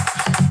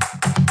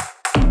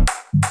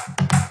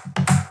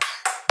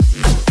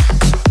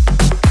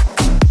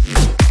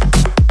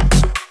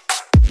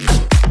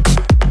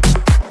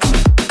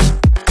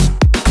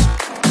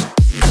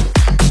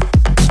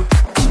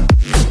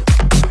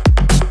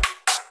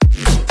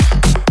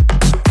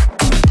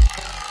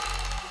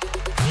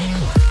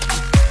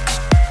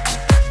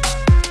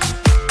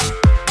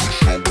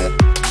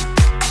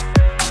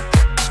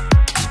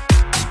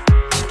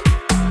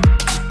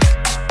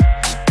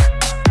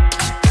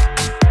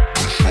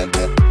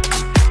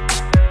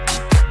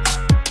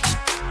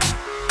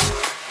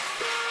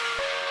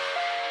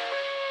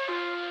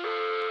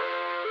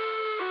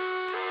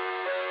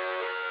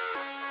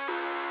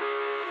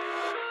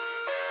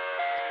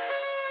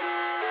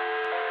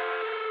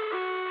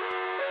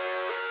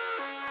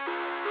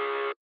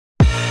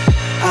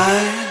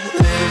 I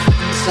live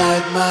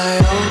inside my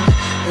own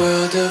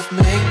world of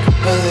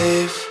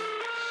make-believe.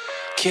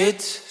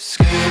 Kids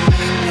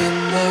screaming in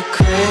their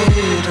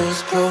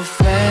cradles,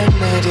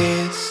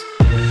 profanities.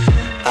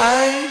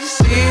 I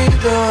see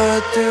the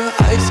world through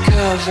eyes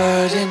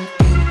covered in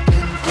ink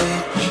and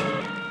bleach.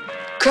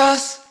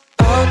 Cross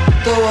out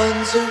the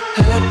ones who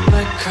heard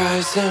my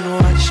cries and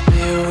watched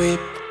me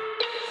weep.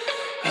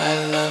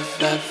 I love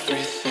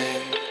everything.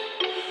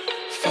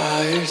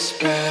 Fire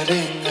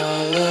spreading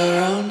all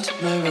around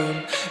my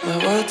room. My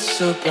world's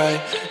so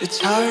bright, it's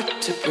hard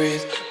to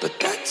breathe, but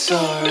that's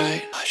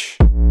alright. Hush.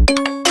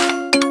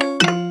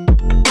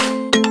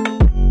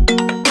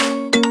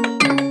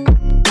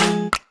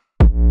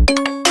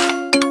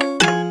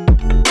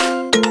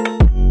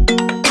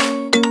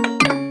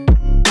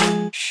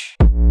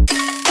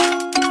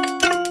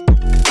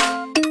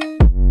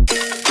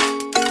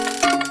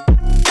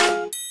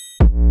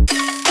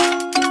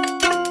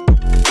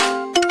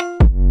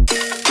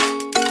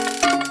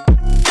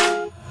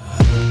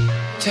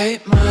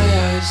 Take my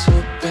eyes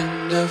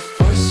open to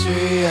force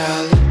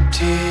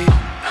reality.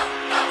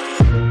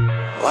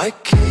 Why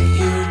can't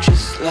you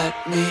just let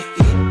me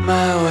eat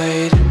my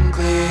weight in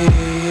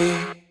glee?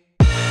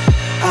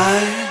 I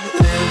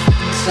live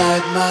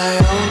inside my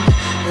own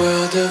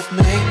world of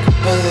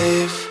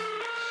make-believe.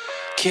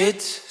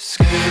 Kids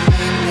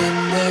screaming in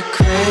their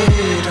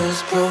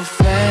cradles,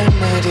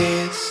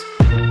 profanities.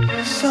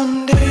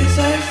 Some days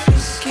I feel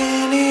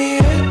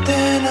skinnier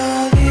than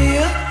all the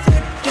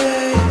other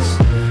days.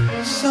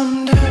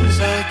 Sometimes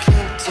I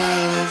can't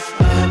tell if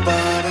my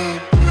body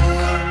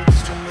belongs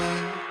to me.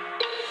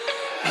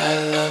 I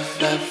love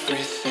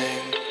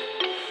everything.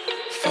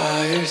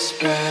 Fire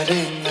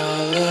spreading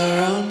all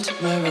around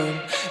my room.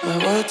 My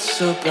world's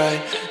so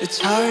bright, it's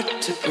hard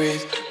to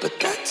breathe, but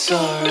that's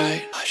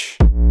alright. Hush.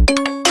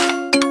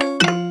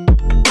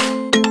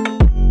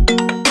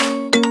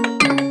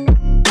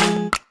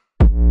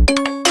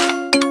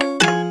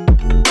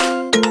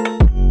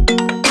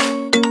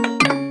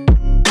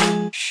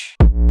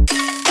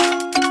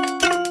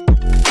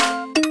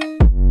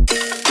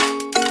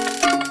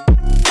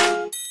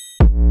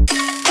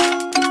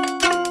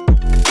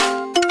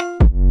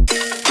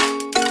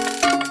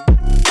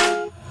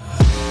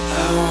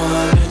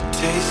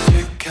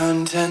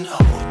 Content,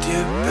 hold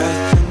your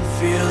breath and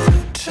feel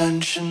the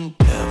tension.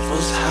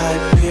 Devils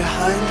hide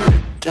behind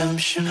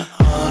redemption.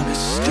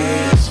 Honesty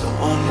is a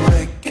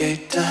one-way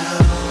gate to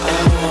hell. I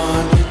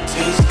wanna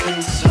taste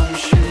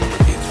consumption.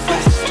 Breathe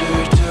faster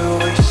to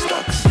waste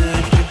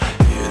oxygen.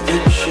 Hear the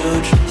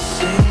children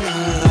sing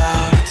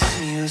aloud. It's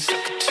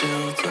music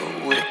till the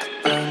wick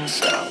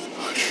burns out.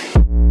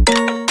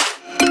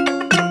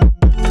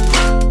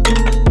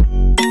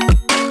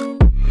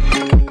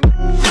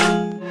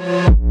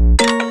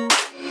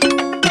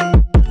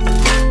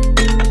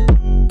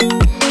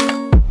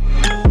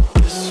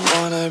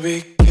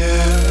 Be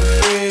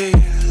carefree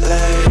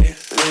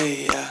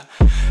lately, yeah.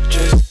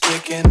 Just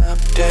picking up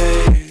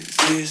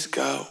daisies.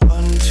 Got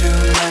one too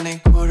many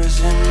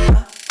quarters in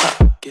my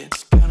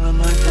pockets. Count 'em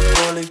like the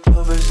 4-leaf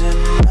clovers in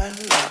my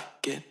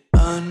locket.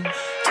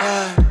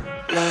 Untied